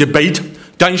winning the debate,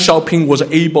 Deng Xiaoping was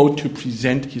able to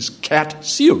present his cat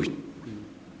theory.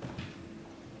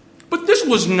 But this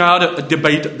was not a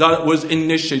debate that was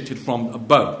initiated from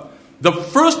above. The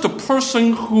first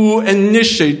person who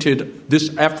initiated this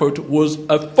effort was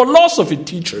a philosophy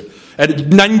teacher at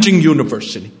Nanjing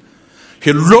University.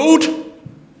 He wrote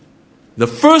the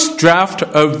first draft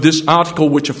of this article,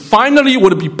 which finally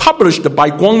would be published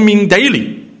by Guangming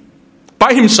Daily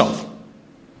by himself.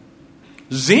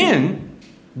 Then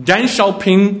Deng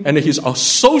Xiaoping and his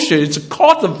associates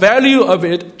caught the value of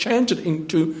it, changed it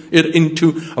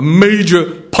into a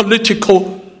major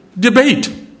political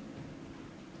debate.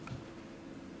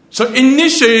 So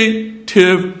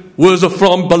initiative was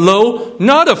from below,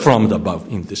 not from above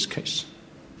in this case.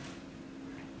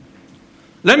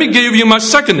 Let me give you my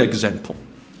second example.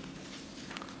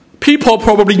 People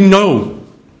probably know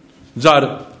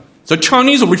that the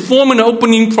Chinese reform and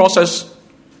opening process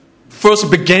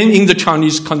first began in the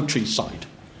Chinese countryside.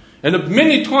 And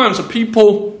many times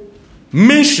people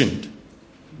mentioned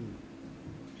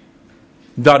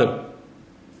that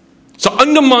the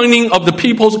undermining of the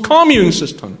people's commune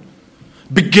system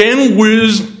began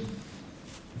with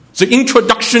the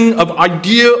introduction of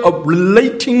idea of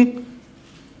relating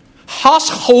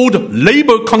household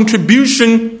labor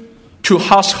contribution to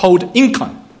household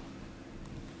income.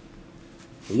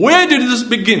 Where did this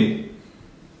begin?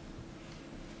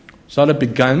 So it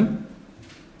began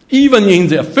even in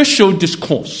the official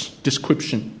discourse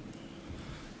description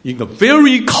in a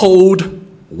very cold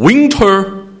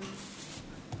winter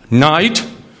night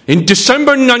in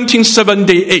December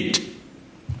 1978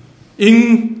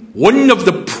 in one of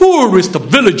the poorest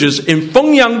villages in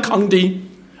Fengyang County,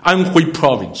 Anhui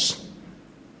Province.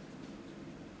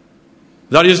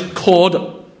 That is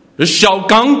called the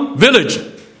Xiaogang Village.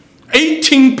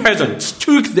 18 peasants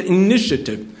took the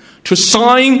initiative to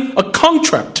sign a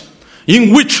contract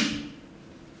in which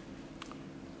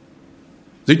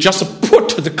they just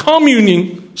put the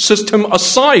communing system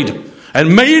aside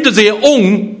and made their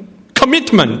own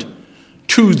commitment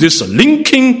to this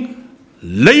linking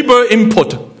labor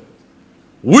input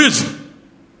with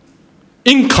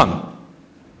income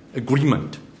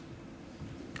agreement.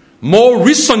 More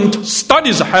recent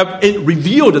studies have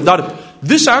revealed that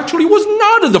this actually was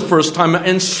not the first time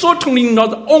and certainly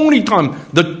not the only time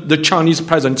the Chinese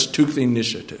peasants took the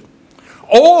initiative.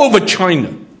 All over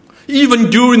China, even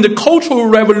during the Cultural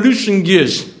Revolution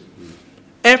years,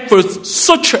 efforts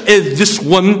such as this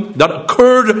one that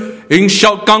occurred in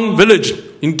Xiaogang village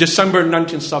in December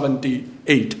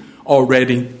 1978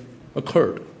 already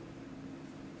occurred.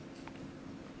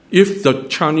 If the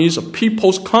Chinese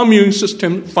People's Commune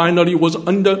system finally was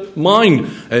undermined,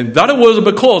 and that was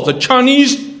because the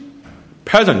Chinese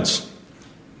peasants,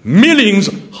 millions,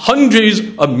 hundreds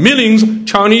of millions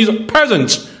Chinese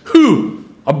peasants who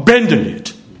abandoned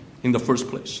it in the first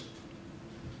place.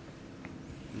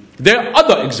 There are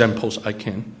other examples I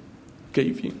can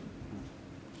give you.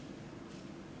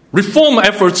 Reform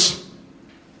efforts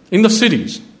in the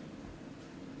cities,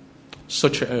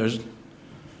 such as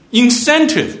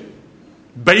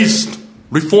incentive-based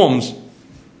reforms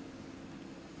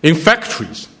in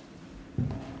factories,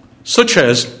 such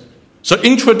as the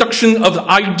introduction of the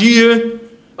idea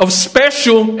of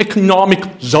special economic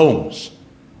zones,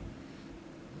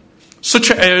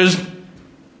 such as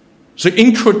the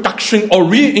introduction or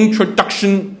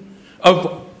reintroduction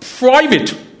of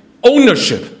private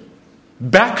ownership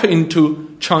back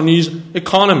into Chinese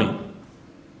economy,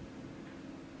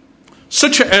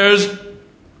 such as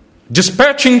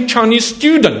dispatching Chinese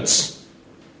students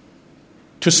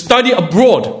to study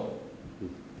abroad.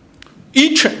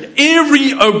 Each and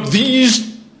every of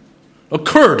these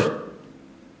occurred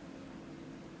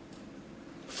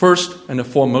first and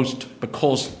foremost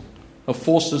because of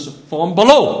forces from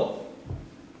below.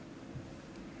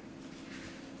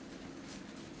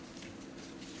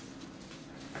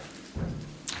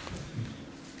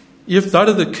 If that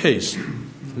is the case,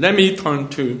 let me turn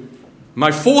to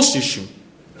my fourth issue,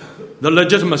 the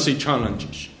legitimacy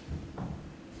challenges.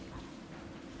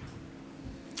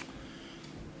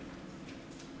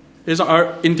 As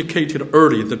I indicated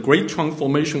earlier, the Great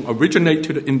Transformation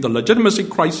originated in the legitimacy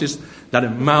crisis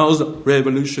that Mao's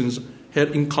revolutions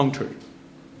had encountered.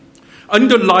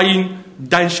 Underlying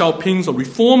Deng Xiaoping's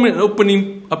reform and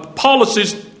opening up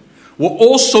policies were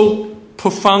also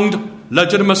profound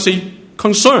legitimacy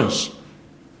concerns.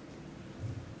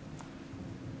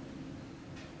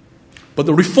 But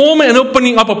the reform and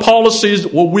opening up of policies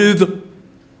were with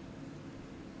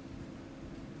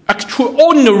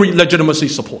extraordinary legitimacy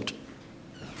support,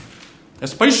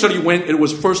 especially when it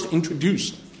was first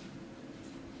introduced.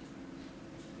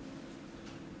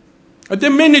 And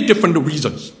there are many different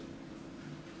reasons.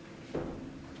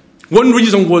 One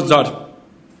reason was that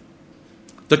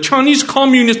the Chinese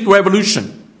Communist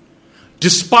Revolution,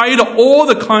 despite all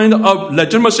the kind of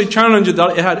legitimacy challenges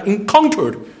that it had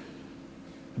encountered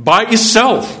by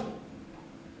itself,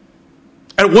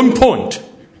 at one point,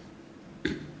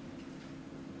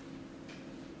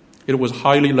 it was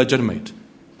highly legitimate.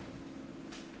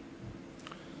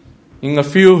 In a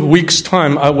few weeks'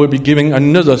 time, I will be giving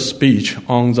another speech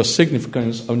on the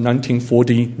significance of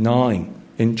 1949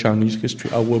 in Chinese history.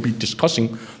 I will be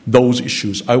discussing those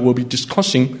issues. I will be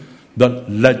discussing the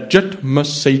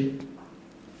legitimacy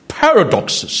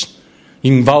paradoxes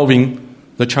involving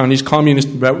the Chinese Communist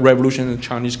Revolution and the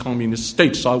Chinese Communist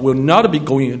State. So I will not be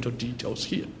going into details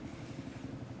here.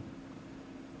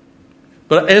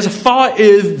 But as far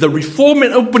as the reform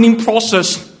and opening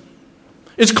process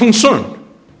is concerned,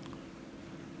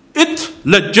 its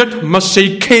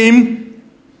legitimacy came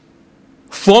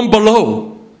from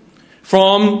below,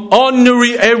 from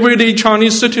ordinary, everyday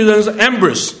Chinese citizens'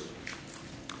 embrace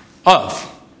of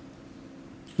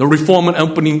the reform and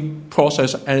opening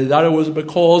process, and that was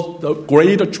because the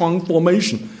great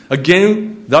transformation.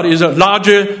 Again, that is a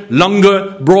larger,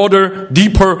 longer, broader,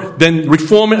 deeper than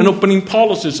reform and opening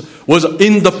policies, was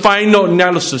in the final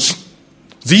analysis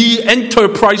the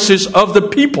enterprises of the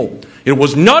people. It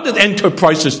was not the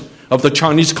enterprises of the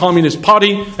Chinese Communist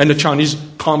Party and the Chinese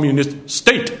Communist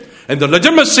State. And the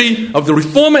legitimacy of the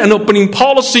reform and opening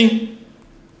policy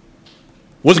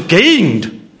was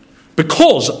gained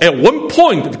because at one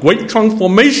point the great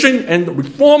transformation and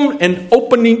reform and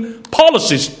opening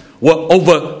policies were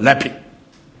overlapping.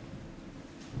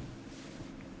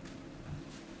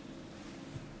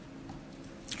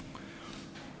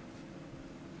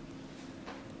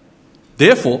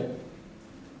 Therefore,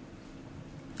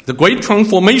 the great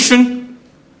transformation,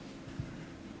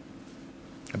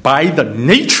 by the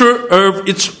nature of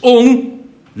its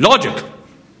own logic,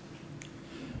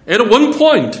 at one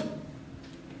point,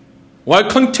 while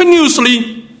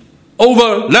continuously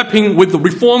overlapping with the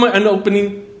reform and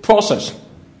opening process,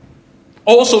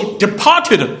 also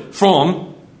departed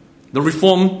from the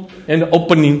reform and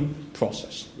opening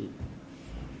process.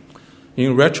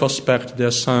 In retrospect, there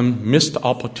are some missed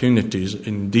opportunities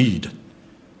indeed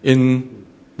in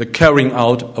the carrying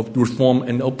out of reform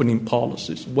and opening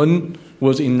policies. One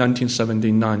was in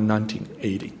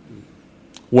 1979-1980,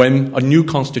 when a new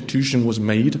constitution was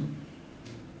made,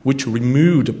 which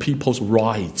removed people's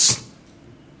rights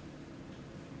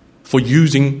for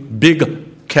using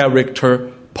big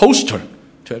character poster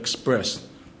to express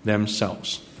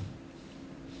themselves.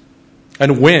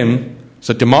 And when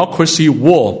the democracy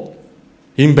war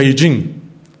in Beijing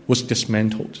was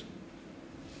dismantled.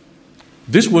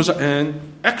 This was an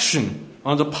action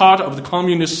on the part of the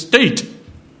communist state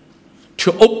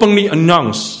to openly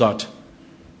announce that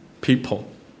people,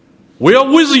 we are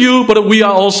with you, but we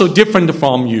are also different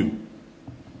from you.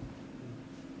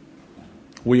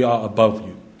 We are above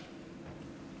you.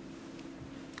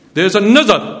 There's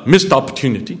another missed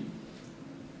opportunity.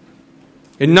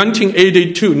 In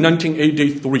 1982,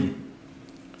 1983,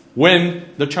 when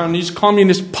the Chinese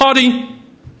Communist Party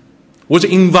was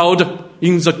involved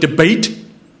in the debate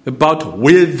about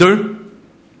whether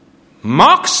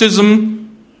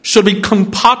Marxism should be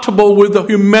compatible with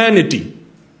humanity,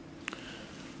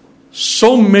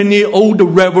 so many old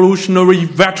revolutionary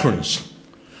veterans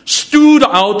stood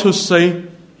out to say,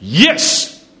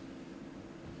 yes,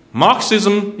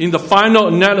 Marxism in the final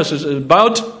analysis is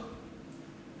about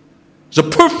the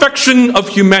perfection of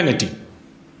humanity.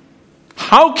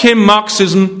 How can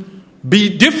Marxism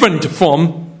be different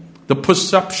from the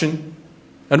perception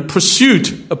and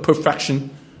pursuit of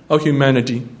perfection of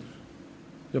humanity?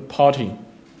 The party's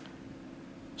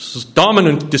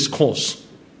dominant discourse,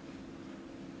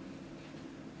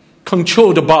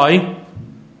 controlled by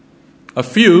a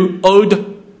few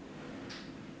old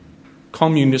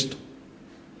communist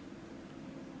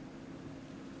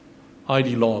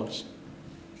ideologues,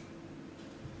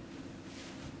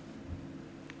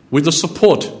 with the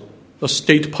support of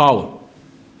state power,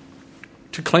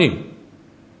 to claim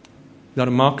that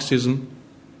Marxism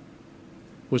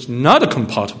was not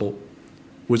compatible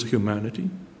with humanity.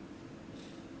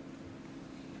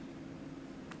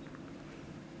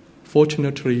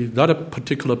 Fortunately, that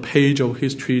particular page of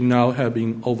history now has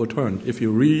been overturned. If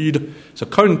you read the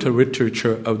current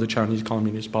literature of the Chinese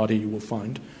Communist Party, you will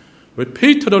find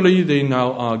repeatedly they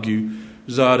now argue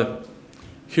that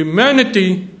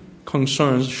humanity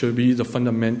concerns should be the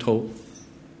fundamental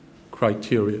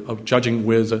criteria of judging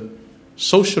whether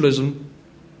socialism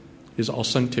is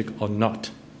authentic or not.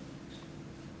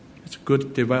 It's a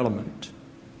good development.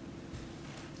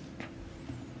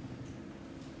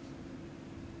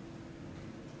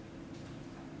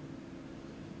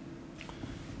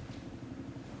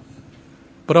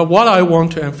 But what I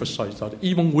want to emphasize that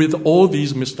even with all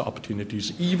these missed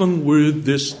opportunities, even with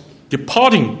this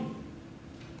departing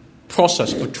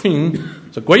process between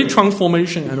the great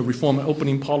transformation and the reform and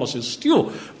opening policies,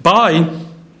 still by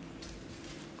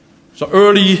the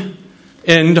early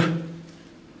and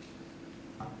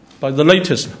by the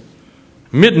latest,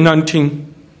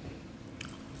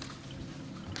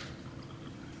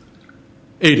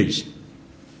 mid-1980s.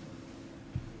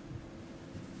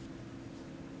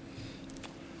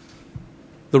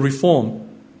 The reform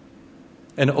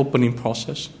and opening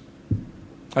process,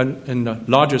 and in a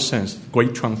larger sense,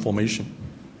 great transformation,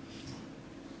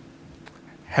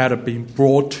 had been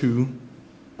brought to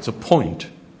the point,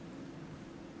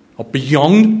 or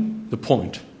beyond the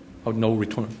point of no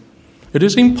return. It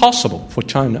is impossible for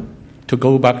China to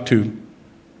go back to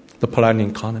the planning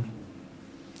economy.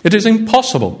 It is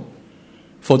impossible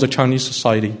for the Chinese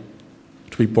society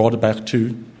to be brought back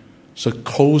to the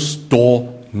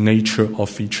closed-door nature or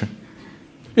feature.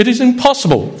 It is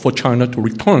impossible for China to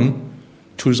return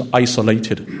to its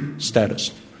isolated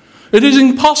status. It is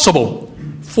impossible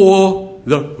for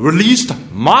the released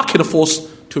market force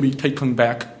to be taken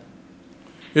back.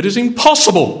 It is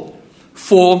impossible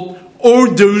for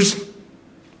all those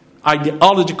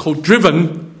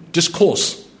ideological-driven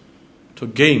discourse to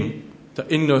gain the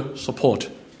inner support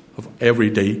of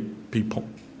everyday people.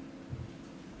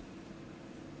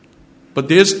 But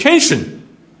there's tension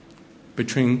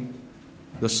between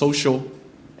the social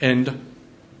and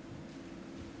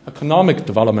economic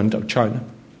development of China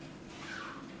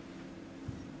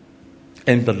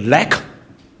and the lack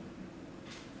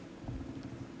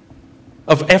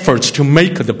of efforts to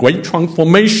make the great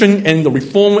transformation and the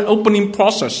reform opening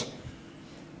process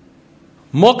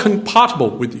more compatible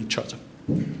with each other.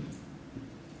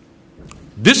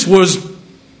 This was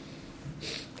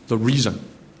the reason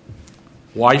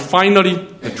why finally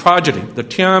the tragedy, the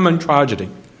Tiananmen tragedy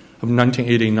of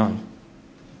 1989,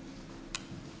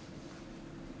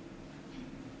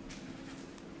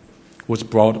 was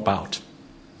brought about.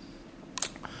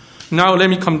 Now let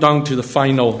me come down to the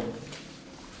final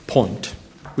point,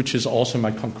 which is also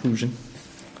my conclusion.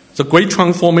 The great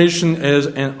transformation is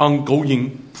an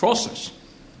ongoing process.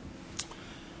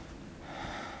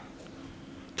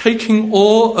 Taking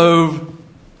all of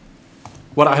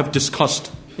what I have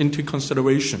discussed into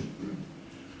consideration,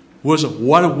 was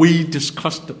what we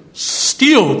discussed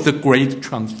still the great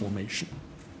transformation?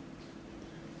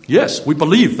 Yes, we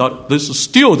believe that this is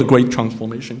still the great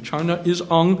transformation. China is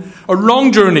on a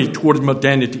long journey toward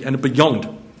modernity and beyond.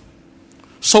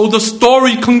 So the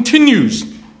story continues.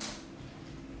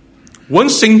 One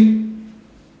thing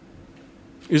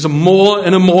is more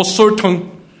and more certain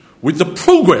with the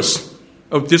progress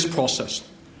of this process,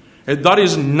 and that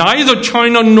is neither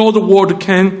China nor the world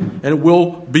can and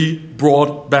will be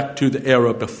brought back to the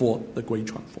era before the Great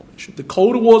Transformation. The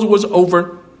Cold War was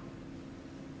over.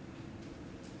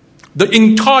 The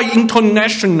entire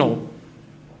international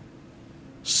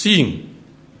scene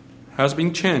has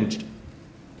been changed.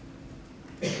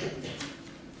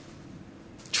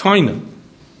 China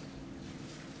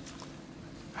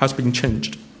has been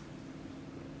changed.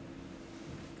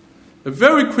 A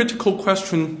very critical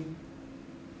question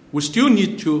we still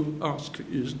need to ask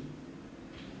is,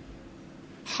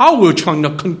 how will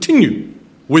China continue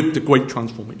with the Great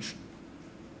Transformation?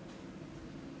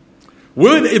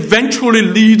 Will it eventually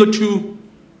lead to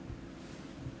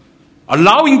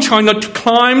allowing China to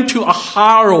climb to a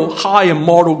higher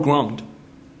moral ground,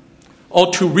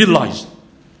 or to realize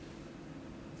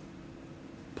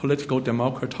political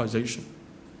democratization?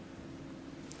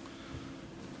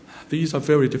 These are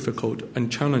very difficult and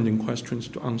challenging questions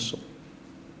to answer.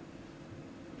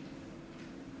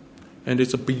 And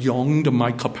it's beyond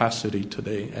my capacity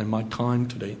today and my time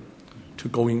today to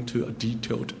go into a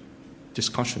detailed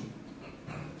discussion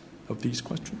of these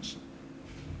questions.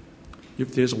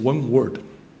 If there's one word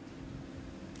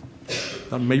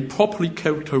that may properly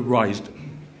characterize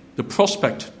the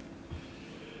prospect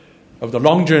of the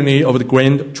long journey of the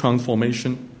grand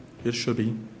transformation, it should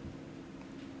be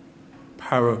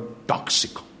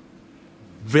paradoxical.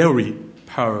 Very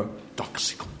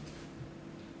paradoxical.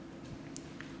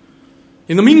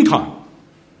 In the meantime,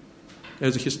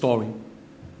 as a historian,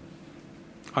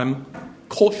 I'm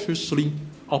cautiously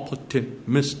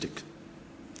optimistic.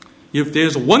 If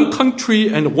there's one country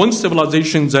and one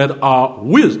civilization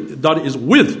that is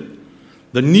with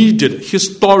the needed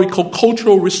historical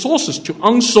cultural resources to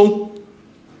answer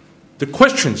the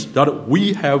questions that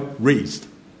we have raised,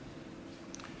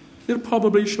 it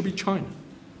probably should be China.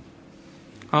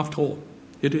 After all,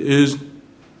 it is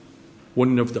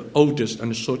one of the oldest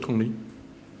and certainly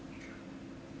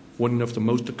one of the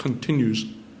most continuous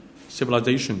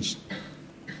civilizations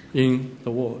in the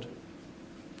world.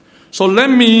 So let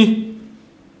me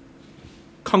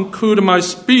conclude my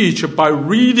speech by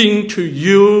reading to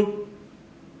you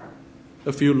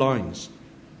a few lines.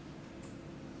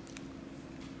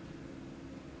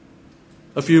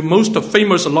 a few most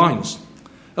famous lines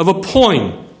of a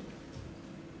poem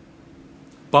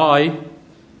by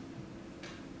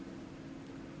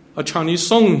a Chinese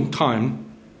song-time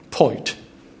poet,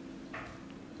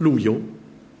 Lu You.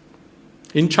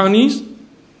 In Chinese,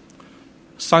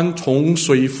 山重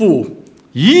水复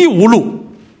疑无路，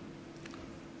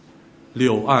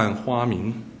柳暗花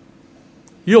明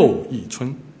又一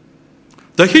村。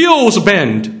The hills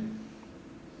bend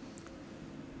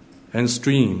and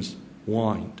streams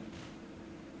wind.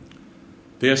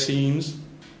 There seems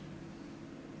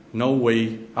no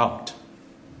way out.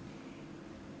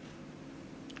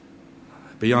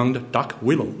 Beyond dark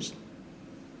willows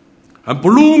and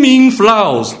blooming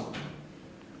flowers,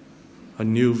 a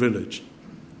new village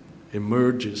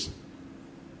emerges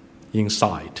in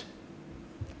sight.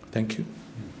 Thank you.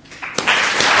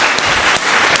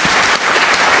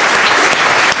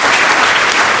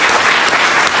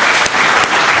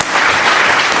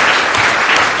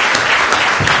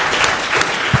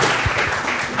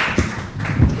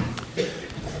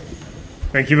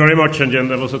 Thank you very much, Chen Jian.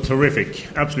 That was a terrific,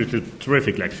 absolutely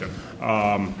terrific lecture,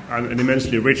 and an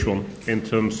immensely rich one in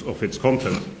terms of its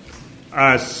content.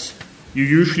 As you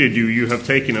usually do, you have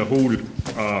taken a whole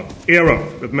era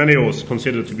that many of us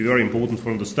consider to be very important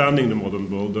for understanding the modern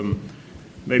world, and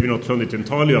maybe not turned it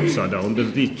entirely upside down, but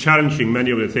at least challenging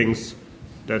many of the things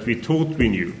that we thought we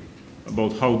knew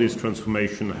about how this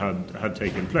transformation had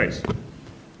taken place.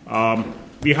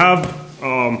 We have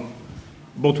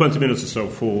about 20 minutes or so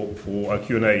for a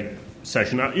Q&A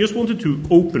session. I just wanted to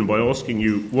open by asking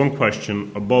you one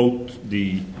question about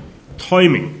the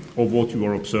timing of what you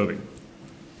are observing.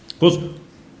 Because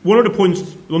one of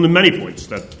the many points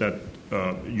that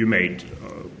you made,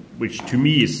 which to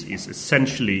me is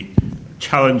essentially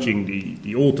challenging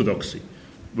the orthodoxy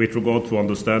with regard to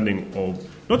understanding of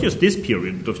not just this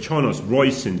period, but of China's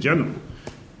rise in general,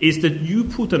 is that you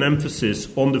put an emphasis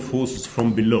on the forces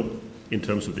from below in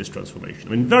terms of this transformation.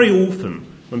 I mean, very often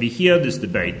when we hear this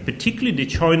debate, particularly the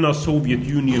China-Soviet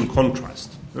Union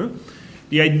contrast,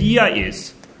 the idea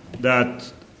is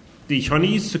that the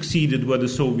Chinese succeeded where the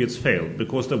Soviets failed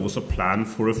because there was a plan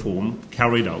for reform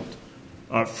carried out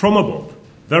from above,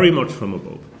 very much from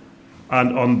above,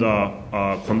 and under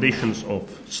conditions of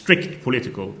strict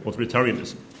political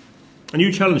authoritarianism. And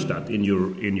you challenged that in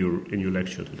your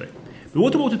lecture today. But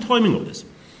what about the timing of this?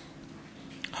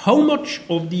 How much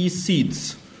of these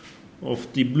seeds,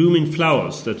 of the blooming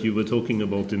flowers that you were talking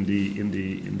about in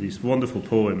this wonderful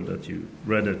poem that you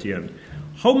read at the end,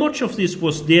 how much of this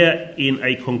was there in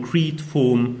a concrete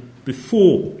form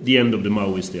before the end of the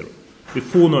Maoist era,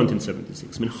 before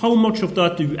 1976? I mean, how much of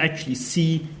that do you actually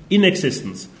see in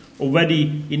existence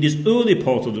already in this early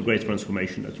part of the great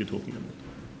transformation that you're talking about?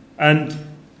 And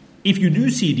if you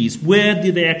do see these, where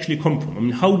did they actually come from? I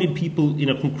mean, how did people, in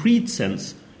a concrete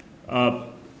sense,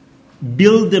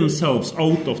 build themselves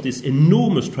out of this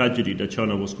enormous tragedy that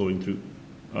China was going through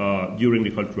during the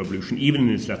Cultural Revolution, even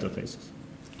in its latter phases?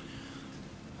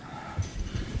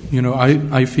 You know,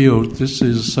 I feel this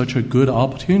is such a good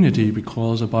opportunity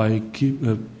because by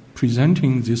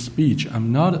presenting this speech,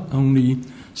 I'm not only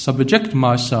subject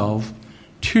myself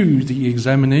to the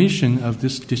examination of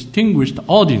this distinguished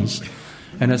audience,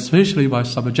 and especially by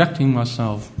subjecting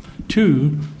myself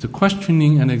to the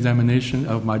questioning and examination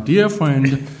of my dear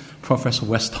friend, Professor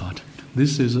Westard.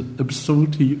 This is an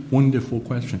absolutely wonderful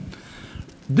question.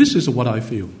 This is what I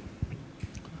feel.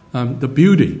 The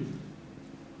beauty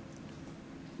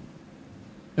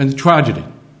and the tragedy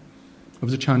of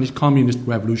the Chinese Communist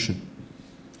Revolution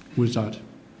was that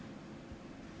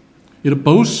it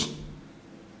both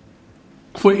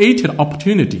created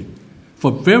opportunity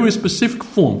for very specific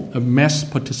form of mass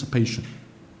participation,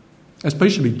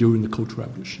 especially during the Cultural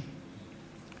Revolution.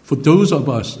 For those of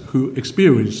us who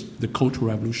experienced the Cultural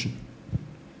Revolution.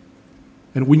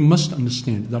 And we must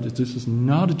understand that this is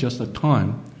not just a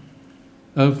time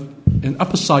of an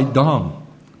upside-down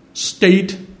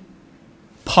state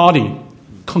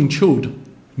party-controlled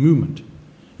movement.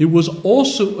 It was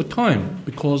also a time,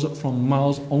 because from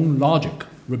Mao's own logic,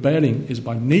 rebellion is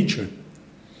by nature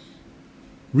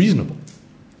reasonable.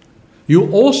 You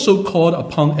also called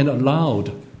upon and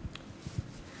allowed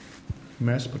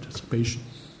mass participation.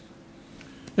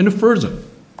 And further,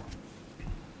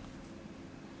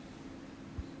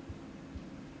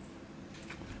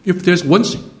 if there's one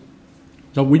thing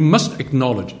that we must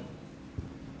acknowledge,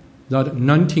 that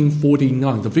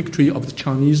 1949, the victory of the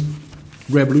Chinese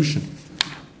Revolution,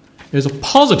 is a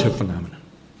positive phenomenon,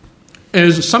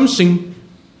 is something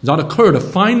that occurred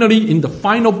finally in the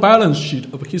final balance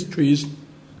sheet of history's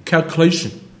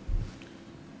calculation,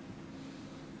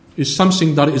 is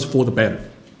something that is for the better.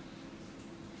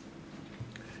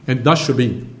 And that should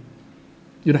be,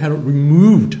 it had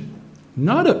removed,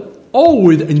 not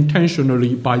always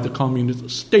intentionally by the communist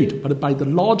state, but by the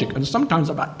logic and sometimes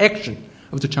by action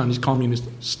of the Chinese communist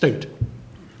state.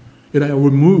 It had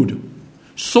removed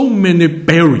so many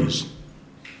barriers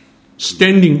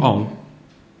standing on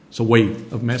the way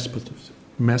of mass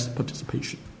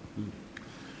participation.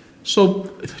 So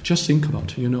just think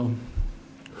about,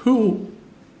 who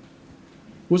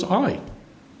was I?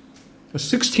 A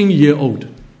 16-year-old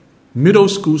middle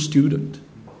school student.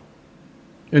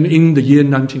 And in the year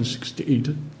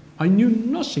 1968, I knew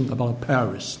nothing about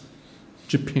Paris,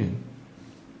 Japan,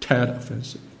 Tet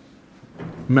Offensive,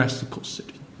 Mexico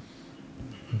City,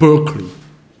 Berkeley,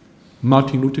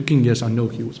 Martin Luther King. Yes, I know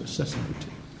he was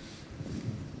assassinated.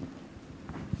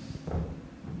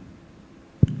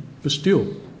 But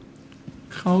still,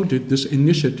 how did this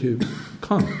initiative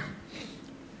come?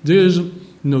 There's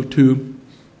to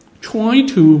try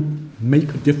to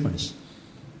make a difference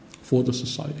for the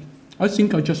society. I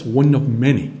think I'm just one of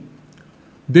many.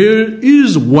 There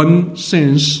is one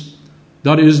sense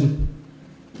that is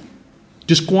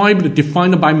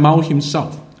defined by Mao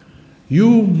himself.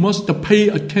 You must pay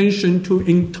attention to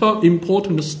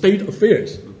important state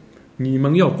affairs. 你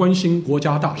们要关心国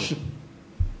家大事。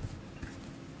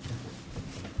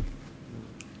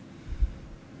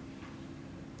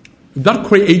That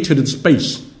created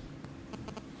space,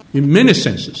 in many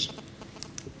senses,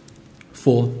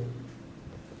 for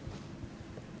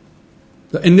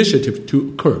the initiative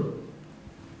to occur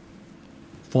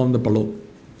from the below.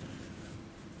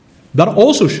 That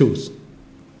also shows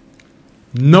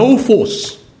no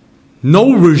force,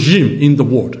 no regime in the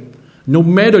world, no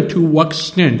matter to what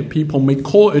extent people may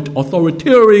call it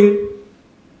authoritarian,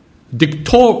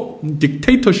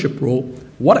 dictatorship role,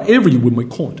 whatever we may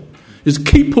call it, is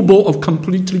capable of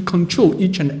completely control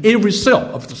each and every cell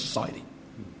of the society.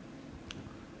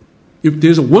 If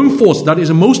there's one force that is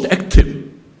most active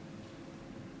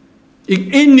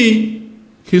in any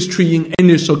history, in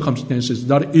any circumstances,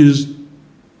 that is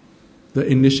the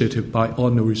initiative by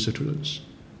ordinary citizens.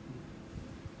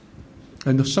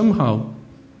 And somehow,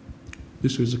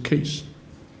 this is the case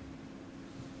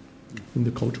in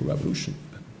the Cultural Revolution.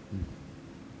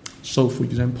 So, for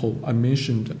example, I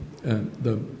mentioned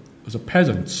the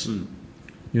peasants,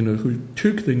 who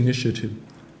took the initiative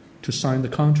to sign the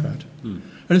contract.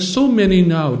 And so many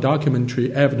now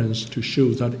documentary evidence to show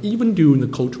that even during the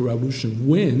Cultural Revolution,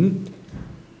 when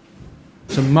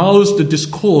the Mao's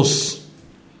discourse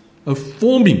of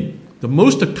forming the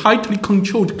most tightly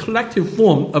controlled collective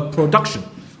form of production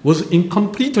was in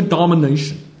complete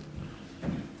domination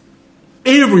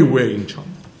everywhere in China.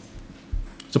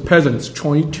 The peasants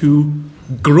trying to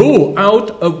grow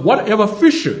out of whatever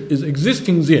fissure is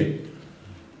existing there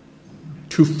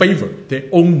to favor their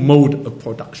own mode of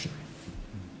production.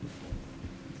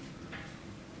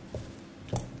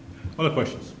 Other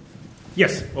questions?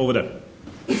 Yes, over there.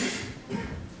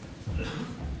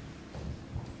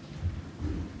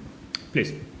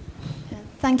 Please.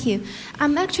 Thank you.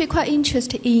 I'm actually quite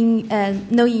interested in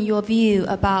knowing your view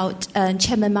about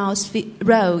Chairman Mao's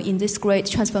role in this great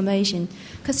transformation.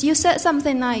 Because you said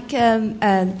something like,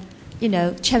 Chairman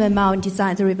Mao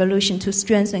designed the revolution to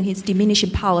strengthen his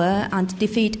diminishing power and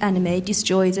defeat enemy,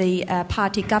 destroy the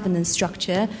party governance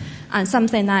structure, and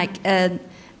something like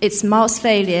it's Mao's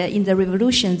failure in the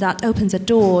revolution that opened the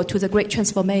door to the great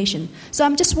transformation. So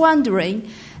I'm just wondering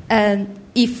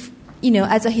if,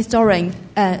 as a historian,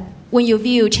 when you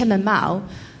view Chairman Mao,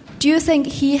 do you think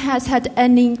he has had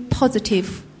any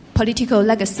positive political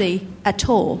legacy at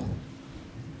all?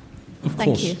 Of Thank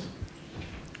course. you.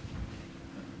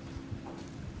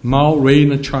 Mao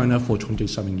reigned China for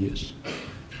 27 years.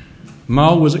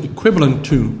 Mao was equivalent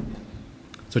to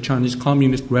the Chinese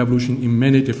Communist Revolution in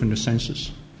many different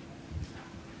senses.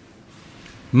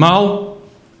 Mao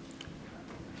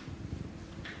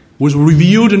was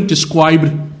revealed and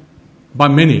described by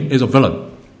many as a villain.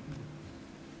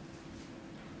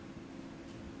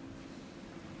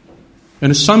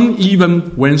 And some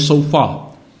even went so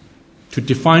far to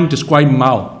describe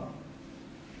Mao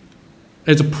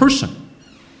as a person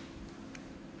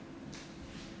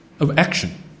of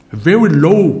action, a very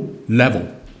low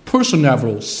level, personal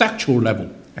level, sexual level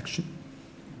action.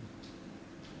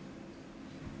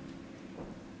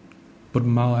 But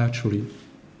Mao actually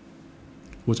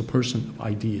was a person of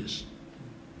ideas.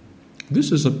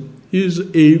 This is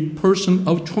a person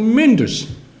of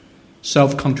tremendous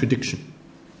self-contradiction.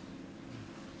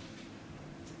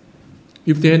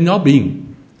 If there had not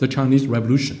been the Chinese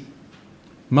Revolution,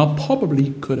 Mao probably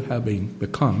could have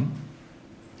become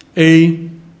a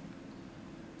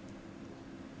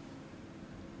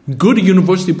good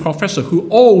university professor who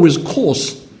always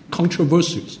caused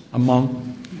controversies among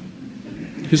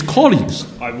his colleagues.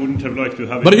 I wouldn't have liked to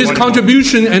have it. But his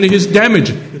contribution and his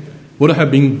damage would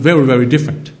have been very, very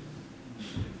different.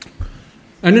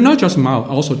 And not just Mao,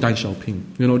 also Deng Xiaoping.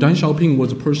 Deng Xiaoping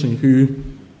was a person who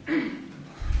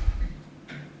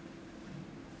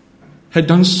had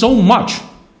done so much.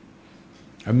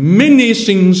 And many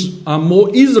things are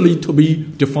more easily to be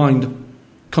defined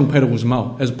compared with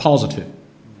Mao as positive.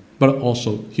 But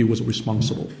also he was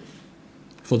responsible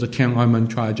for the Tiananmen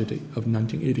tragedy of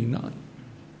 1989.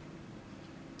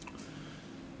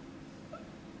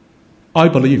 I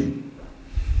believe,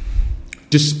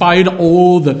 despite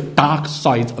all the dark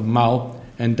sides of Mao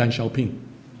and Deng Xiaoping,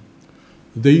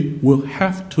 they will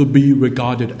have to be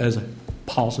regarded as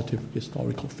positive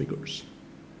historical figures.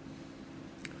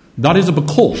 That is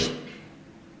because,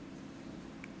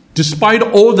 despite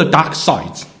all the dark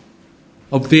sides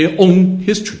of their own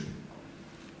history,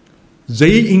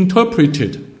 they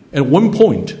interpreted at one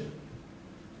point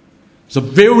the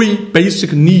very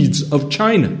basic needs of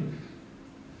China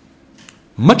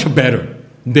much better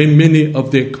than many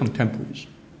of their contemporaries.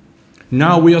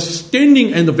 Now we are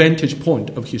standing at the vantage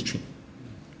point of history.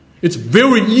 It's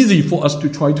very easy for us to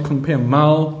try to compare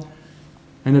Mao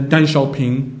and Deng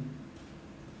Xiaoping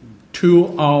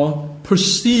to our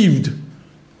perceived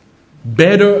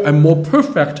better and more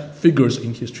perfect figures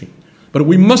in history. But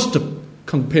we must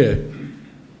compare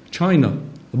China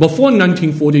before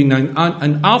 1949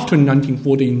 and after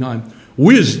 1949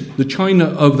 with the China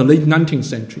of the late 19th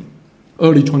century,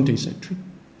 early 20th century.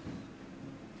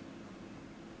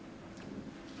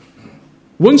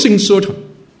 One thing certain,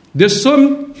 there's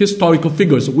some historical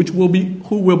figures who will be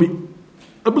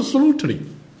absolutely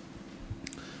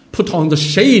put on the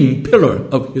shame pillar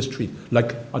of history,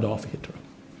 like Adolf Hitler.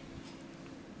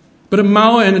 But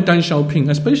Mao and Deng Xiaoping,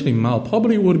 especially Mao,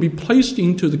 probably would be placed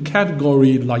into the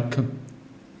category like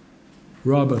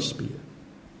Robespierre.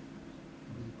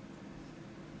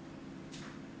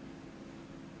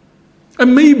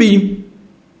 And maybe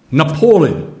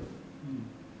Napoleon.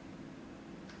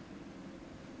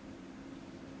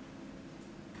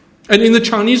 And in the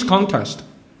Chinese context,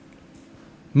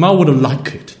 Mao would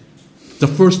like it. The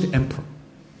first emperor.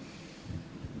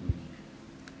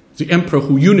 The emperor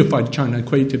who unified China and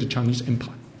created the Chinese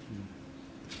empire.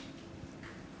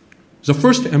 The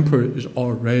first emperor is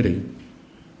already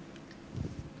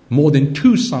more than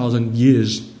 2,000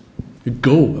 years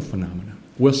ago a phenomenon.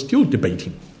 We're still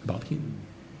debating about him.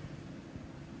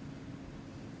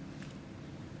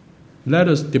 Let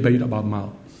us debate about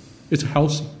Mao. It's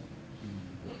healthy.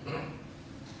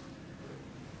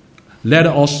 Let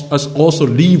us also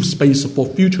leave space for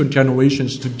future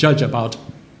generations to judge about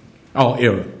our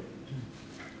era.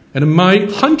 And my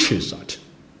hunch is that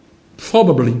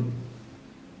probably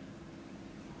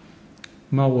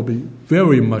Mao will be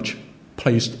very much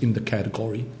placed in the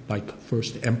category like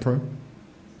first emperor,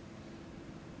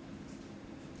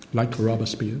 like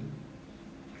Robespierre,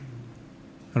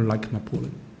 and like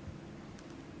Napoleon.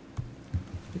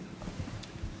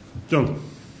 John.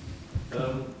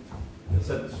 In a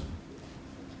sense.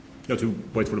 You have to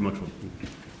wait for the microphone.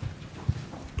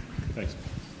 Thanks.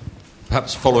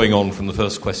 Perhaps following on from the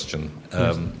first question,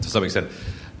 to some extent,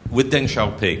 with Deng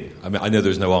Xiaoping, I mean, I know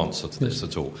there's no answer to this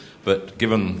at all, but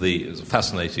given the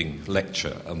fascinating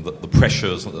lecture and the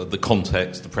pressures, the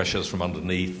context, the pressures from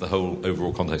underneath, the whole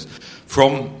overall context,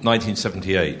 from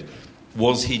 1978,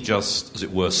 was he just, as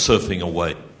it were, surfing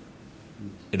away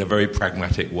in a very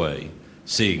pragmatic way,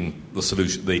 seeing the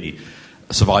solution, the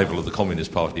survival of the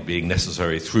Communist Party being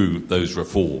necessary through those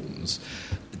reforms?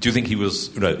 Do you think he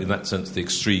was, in that sense, the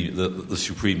extreme, the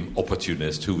supreme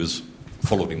opportunist who was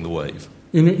following the wave?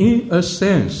 In a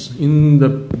sense, in a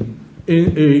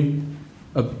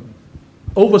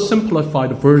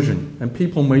oversimplified version, and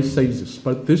people may say this,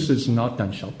 but this is not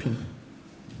Deng Xiaoping.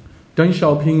 Deng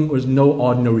Xiaoping was no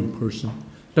ordinary person.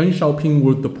 Deng Xiaoping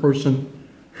was the person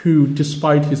who,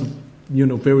 despite his,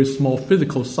 very small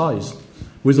physical size,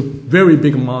 with a very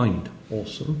big mind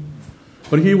also.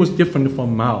 But he was different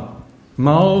from Mao.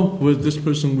 Mao was this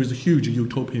person with a huge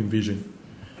utopian vision.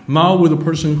 Mao was a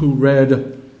person who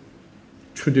read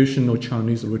traditional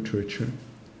Chinese literature,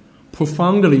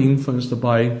 profoundly influenced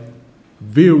by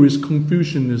various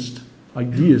Confucianist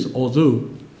ideas, although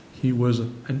he was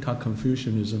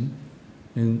anti-Confucianism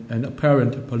in an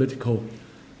apparent political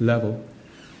level.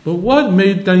 But what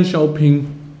made Deng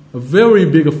Xiaoping a very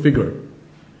big figure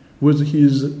was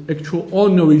his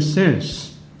extraordinary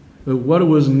sense of what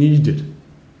was needed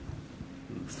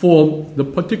for the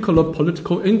particular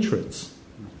political interests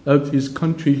of his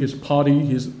country, his party,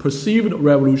 his perceived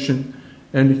revolution,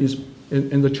 and his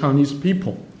and the Chinese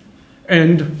people,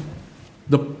 and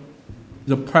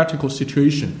the practical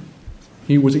situation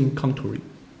he was encountering.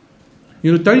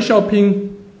 Deng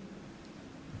Xiaoping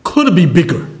could be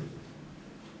bigger.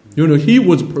 He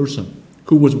was a person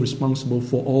who was responsible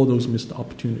for all those missed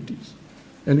opportunities.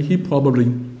 And he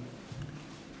probably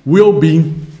will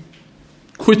be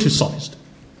criticized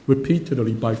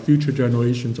repeatedly by future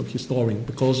generations of historians,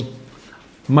 because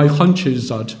my hunch is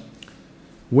that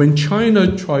when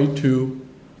China tried to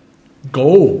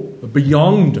go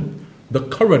beyond the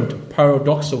current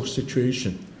paradoxical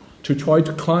situation to try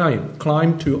to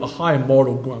climb to a higher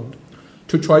moral ground,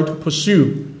 to try to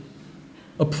pursue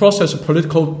a process of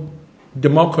political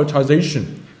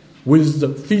democratization with the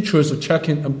features of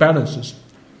checking and balances,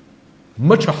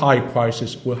 much higher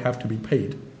prices will have to be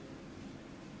paid.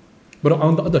 But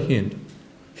on the other hand,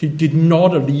 he did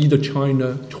not lead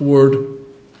China toward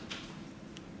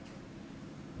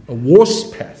a worse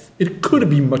path. It could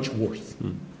be much worse.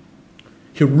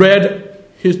 He read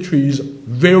history's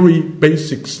very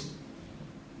basics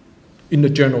in the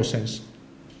general sense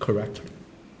correctly.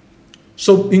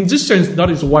 So in this sense, that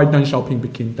is why Deng Xiaoping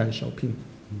became Deng Xiaoping.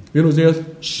 There are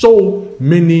so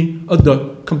many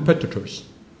other competitors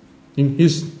in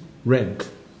his rank,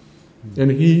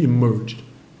 and he emerged.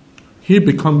 He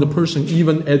became the person,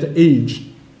 even at the age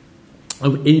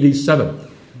of 87,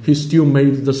 he still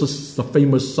made the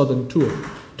famous Southern Tour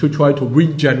to try to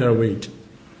regenerate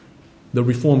the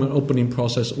reform and opening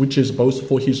process, which is both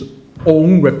for his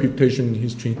own reputation in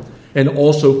history and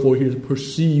also for his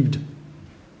perceived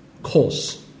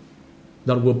cause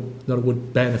that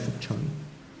would benefit China.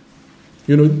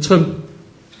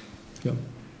 Yeah.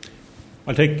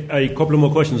 I'll take a couple of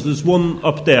more questions. There's one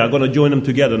up there. I'm going to join them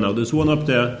together now. There's one up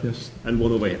there, yes, and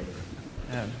one over here.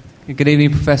 Good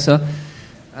evening, Professor.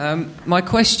 My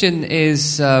question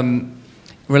is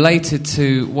related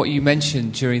to what you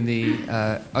mentioned during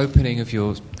the opening of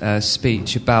your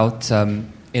speech about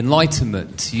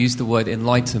enlightenment. You used the word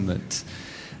enlightenment.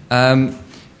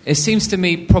 It seems to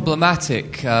me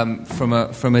problematic from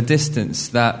a distance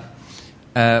that,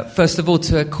 first of all,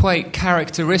 to equate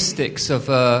characteristics of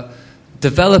a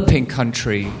developing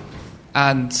country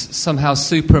and somehow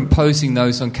superimposing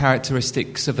those on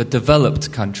characteristics of a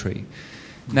developed country.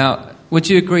 Now, would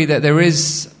you agree that there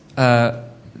is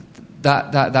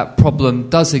that problem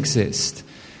does exist?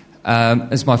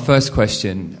 As my first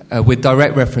question, with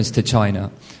direct reference to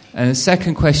China, and the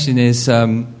second question is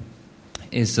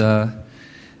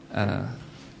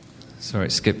sorry,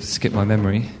 skip my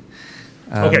memory.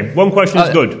 Okay, one question is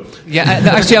good. Yeah,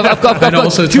 actually, I've got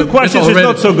two questions is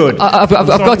not so good. I've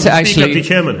got to actually. The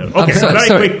chairman here. Okay,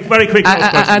 very quick.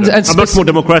 And I'm much more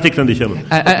democratic than the chairman.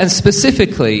 And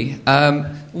specifically,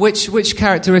 which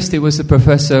characteristic was the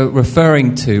professor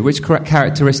referring to? Which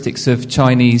characteristics of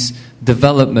Chinese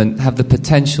development have the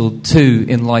potential to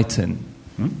enlighten?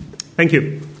 Thank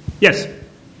you. Yes.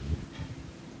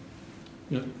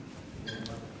 Yeah.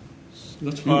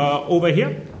 Over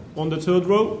here, on the third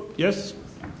row. Yes.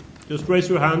 Just raise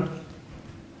your hand.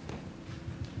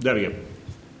 There we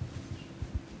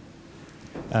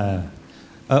go.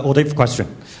 Audit question.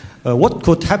 What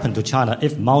could happen to China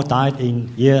if Mao died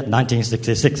in year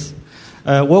 1966?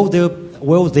 Will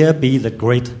there be the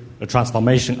great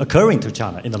transformation occurring to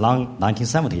China in the long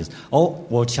 1970s? Or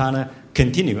will China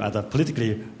continue as a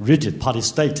politically rigid party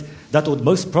state that would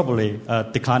most probably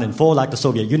decline and fall like the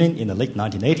Soviet Union in the late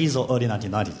 1980s or early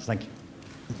 1990s? Thank you.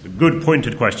 Good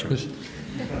pointed question.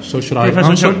 So should I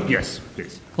Professor answer? Chen? Yes,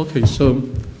 please. Okay, so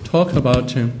talk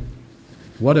about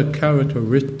what are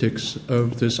characteristics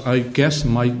of this. I guess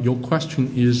your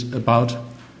question is about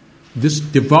this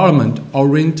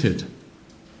development-oriented,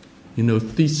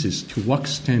 thesis, to what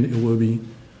extent it will be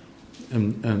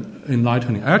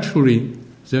enlightening. Actually,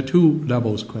 there are two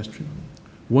levels question.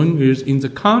 One is in the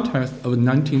context of the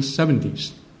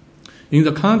 1970s, in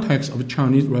the context of the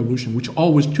Chinese Revolution, which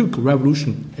always took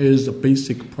revolution as the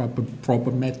basic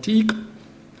problematic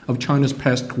of China's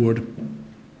path toward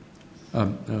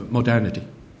modernity.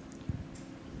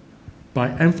 By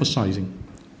emphasizing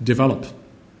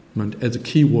development as a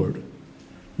key word,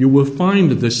 you will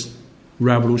find this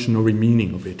revolutionary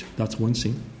meaning of it. That's one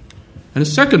thing. And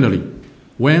secondly,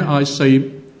 when I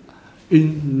say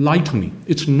enlightening,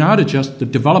 it's not just the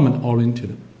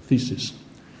development-oriented thesis.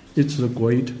 It's the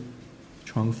great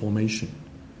transformation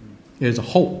as a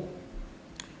whole.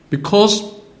 Because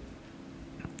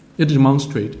it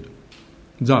demonstrated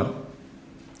that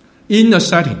in a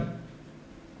setting,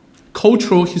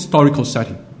 cultural historical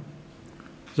setting,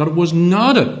 that was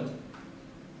not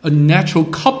a natural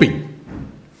copy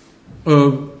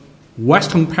of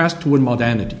Western path toward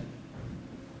modernity.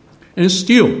 And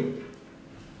still,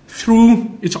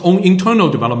 through its own internal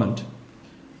development,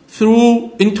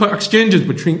 through inter-exchanges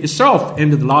between itself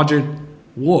and the larger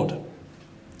world,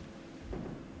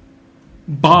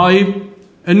 by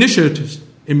initiatives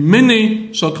in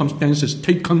many circumstances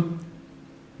taken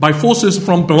by forces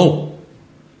from below,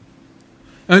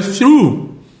 and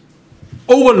through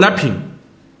overlapping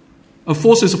of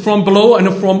forces from below and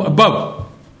from above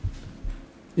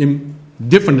in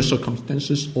different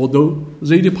circumstances, although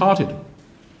they departed.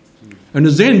 And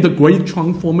then the great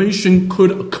transformation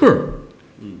could occur.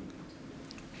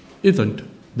 Isn't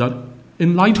that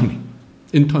enlightening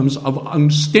in terms of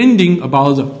understanding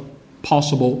about the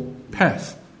possible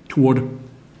path toward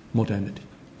modernity?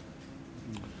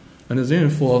 And then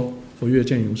for Yue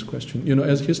Jianyong's question,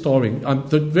 as a historian,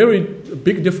 the very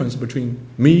big difference between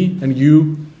me and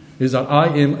you is that I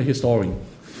am a historian,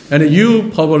 and you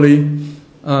probably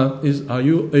are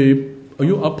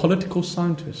you a political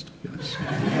scientist? Yes.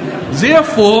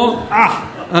 Therefore,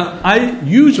 I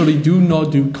usually do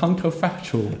not do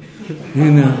counterfactual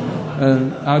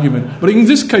argument, but in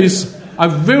this case, I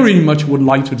very much would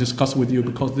like to discuss with you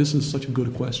because this is such a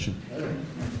good question.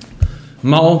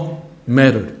 Mao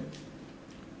mattered.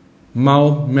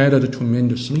 Mao mattered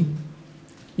tremendously.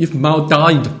 If Mao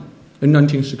died in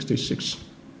 1966,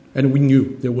 and we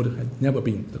knew there would have never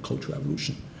been the Cultural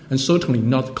Revolution, and certainly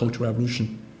not the Cultural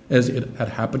Revolution as it had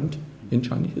happened in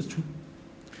Chinese history.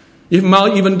 If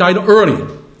Mao even died earlier,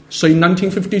 say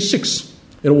 1956,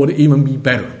 it would even be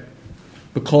better,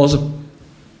 because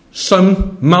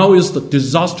some Maoist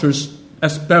disastrous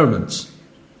experiments,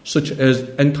 such as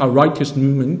anti-rightist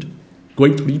movement,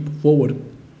 Great Leap Forward,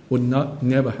 would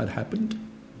never have happened.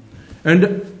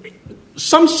 And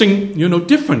something,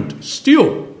 different,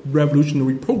 still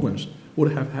revolutionary programs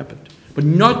would have happened, but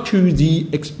not to the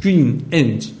extreme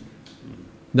ends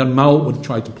that Mao would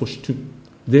try to push to.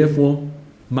 Therefore,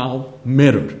 Mao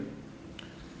mattered.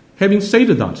 Having said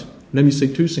that, let me say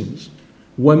two things.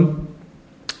 One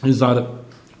is that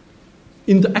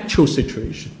in the actual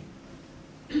situation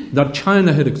that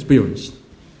China had experienced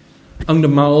under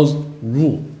Mao's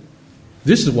rule,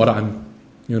 this is what I'm,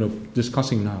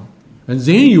 discussing now. And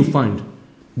then you find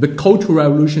the Cultural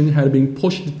Revolution had been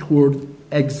pushed toward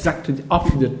exactly the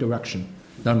opposite direction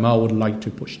that Mao would like to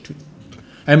push to.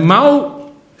 And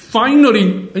Mao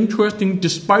finally, interesting,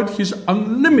 despite his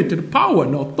unlimited power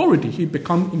and authority, he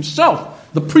became himself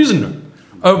the prisoner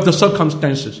of the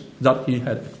circumstances that he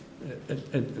had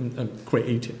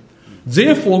created.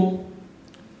 Therefore,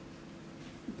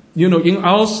 in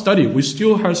our study, we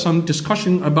still have some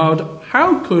discussion about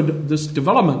how could this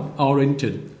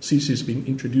development-oriented thesis being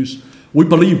introduced. We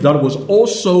believe that was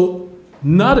also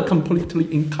not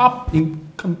completely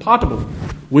incompatible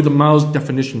with Mao's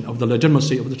definition of the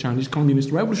legitimacy of the Chinese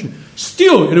Communist Revolution.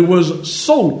 Still, it was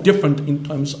so different in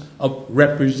terms of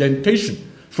representation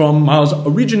from Mao's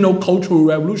original Cultural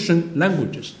Revolution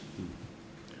languages.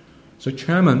 So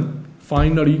Chairman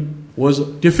finally was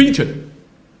defeated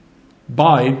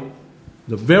by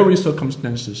the very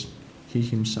circumstances he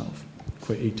himself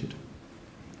created.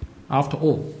 After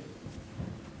all,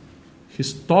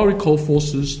 historical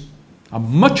forces are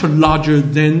much larger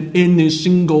than any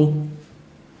single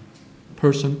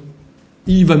person,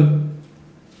 even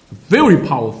a very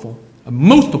powerful, a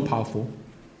most powerful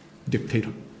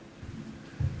dictator.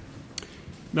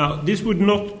 Now, this would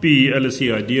not be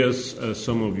LSE Ideas, as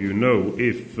some of you know,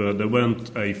 if there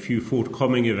weren't a few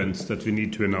forthcoming events that we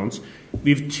need to announce.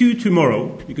 We have two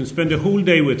tomorrow. You can spend a whole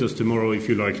day with us tomorrow if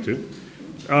you like to.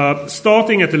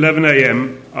 Starting at 11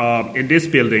 a.m. In this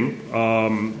building,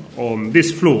 on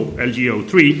this floor,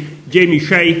 LGO3, Jamie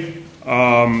Shea,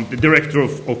 the Director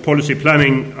of Policy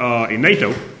Planning in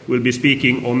NATO, will be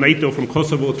speaking on NATO from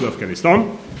Kosovo to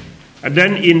Afghanistan. And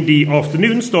then in the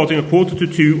afternoon, starting at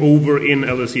 1:45 over in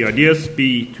LSE Ideas,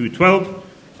 B212,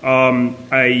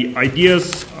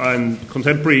 Ideas and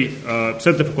Contemporary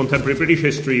Centre for Contemporary British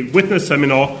History Witness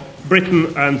Seminar,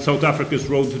 Britain and South Africa's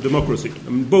Road to Democracy.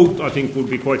 And both, I think, will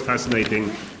be quite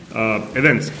fascinating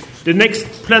events. The next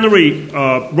plenary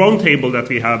roundtable that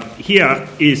we have here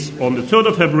is on the 3rd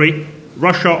of February,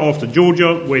 Russia after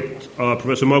Georgia, with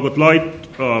Professor Margot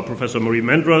Light, Professor Marie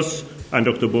Mendras, and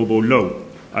Dr. Bobo Lowe,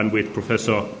 and with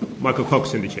Professor Michael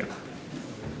Cox in the chair.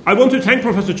 I want to thank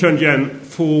Professor Chen Jian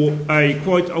for a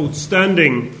quite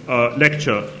outstanding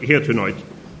lecture here tonight,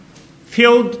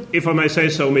 filled, if I may say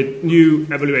so, with new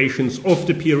evaluations of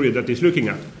the period that he's looking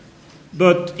at.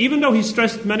 But even though he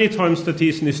stressed many times that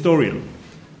he's an historian,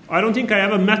 I don't think I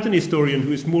ever met an historian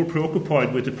who is more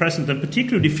preoccupied with the present and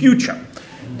particularly the future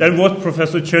than what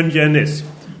Professor Chen Jian is.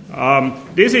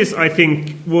 This is, I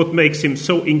think, what makes him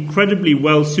so incredibly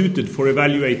well suited for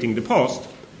evaluating the past,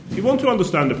 If you want to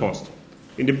understand the past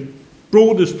in the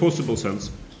broadest possible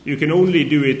sense, you can only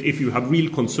do it if you have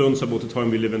real concerns about the time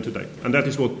we live in today. And that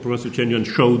is what Professor Chen Jian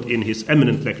showed in his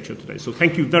eminent lecture today. So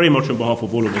thank you very much on behalf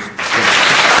of all of us.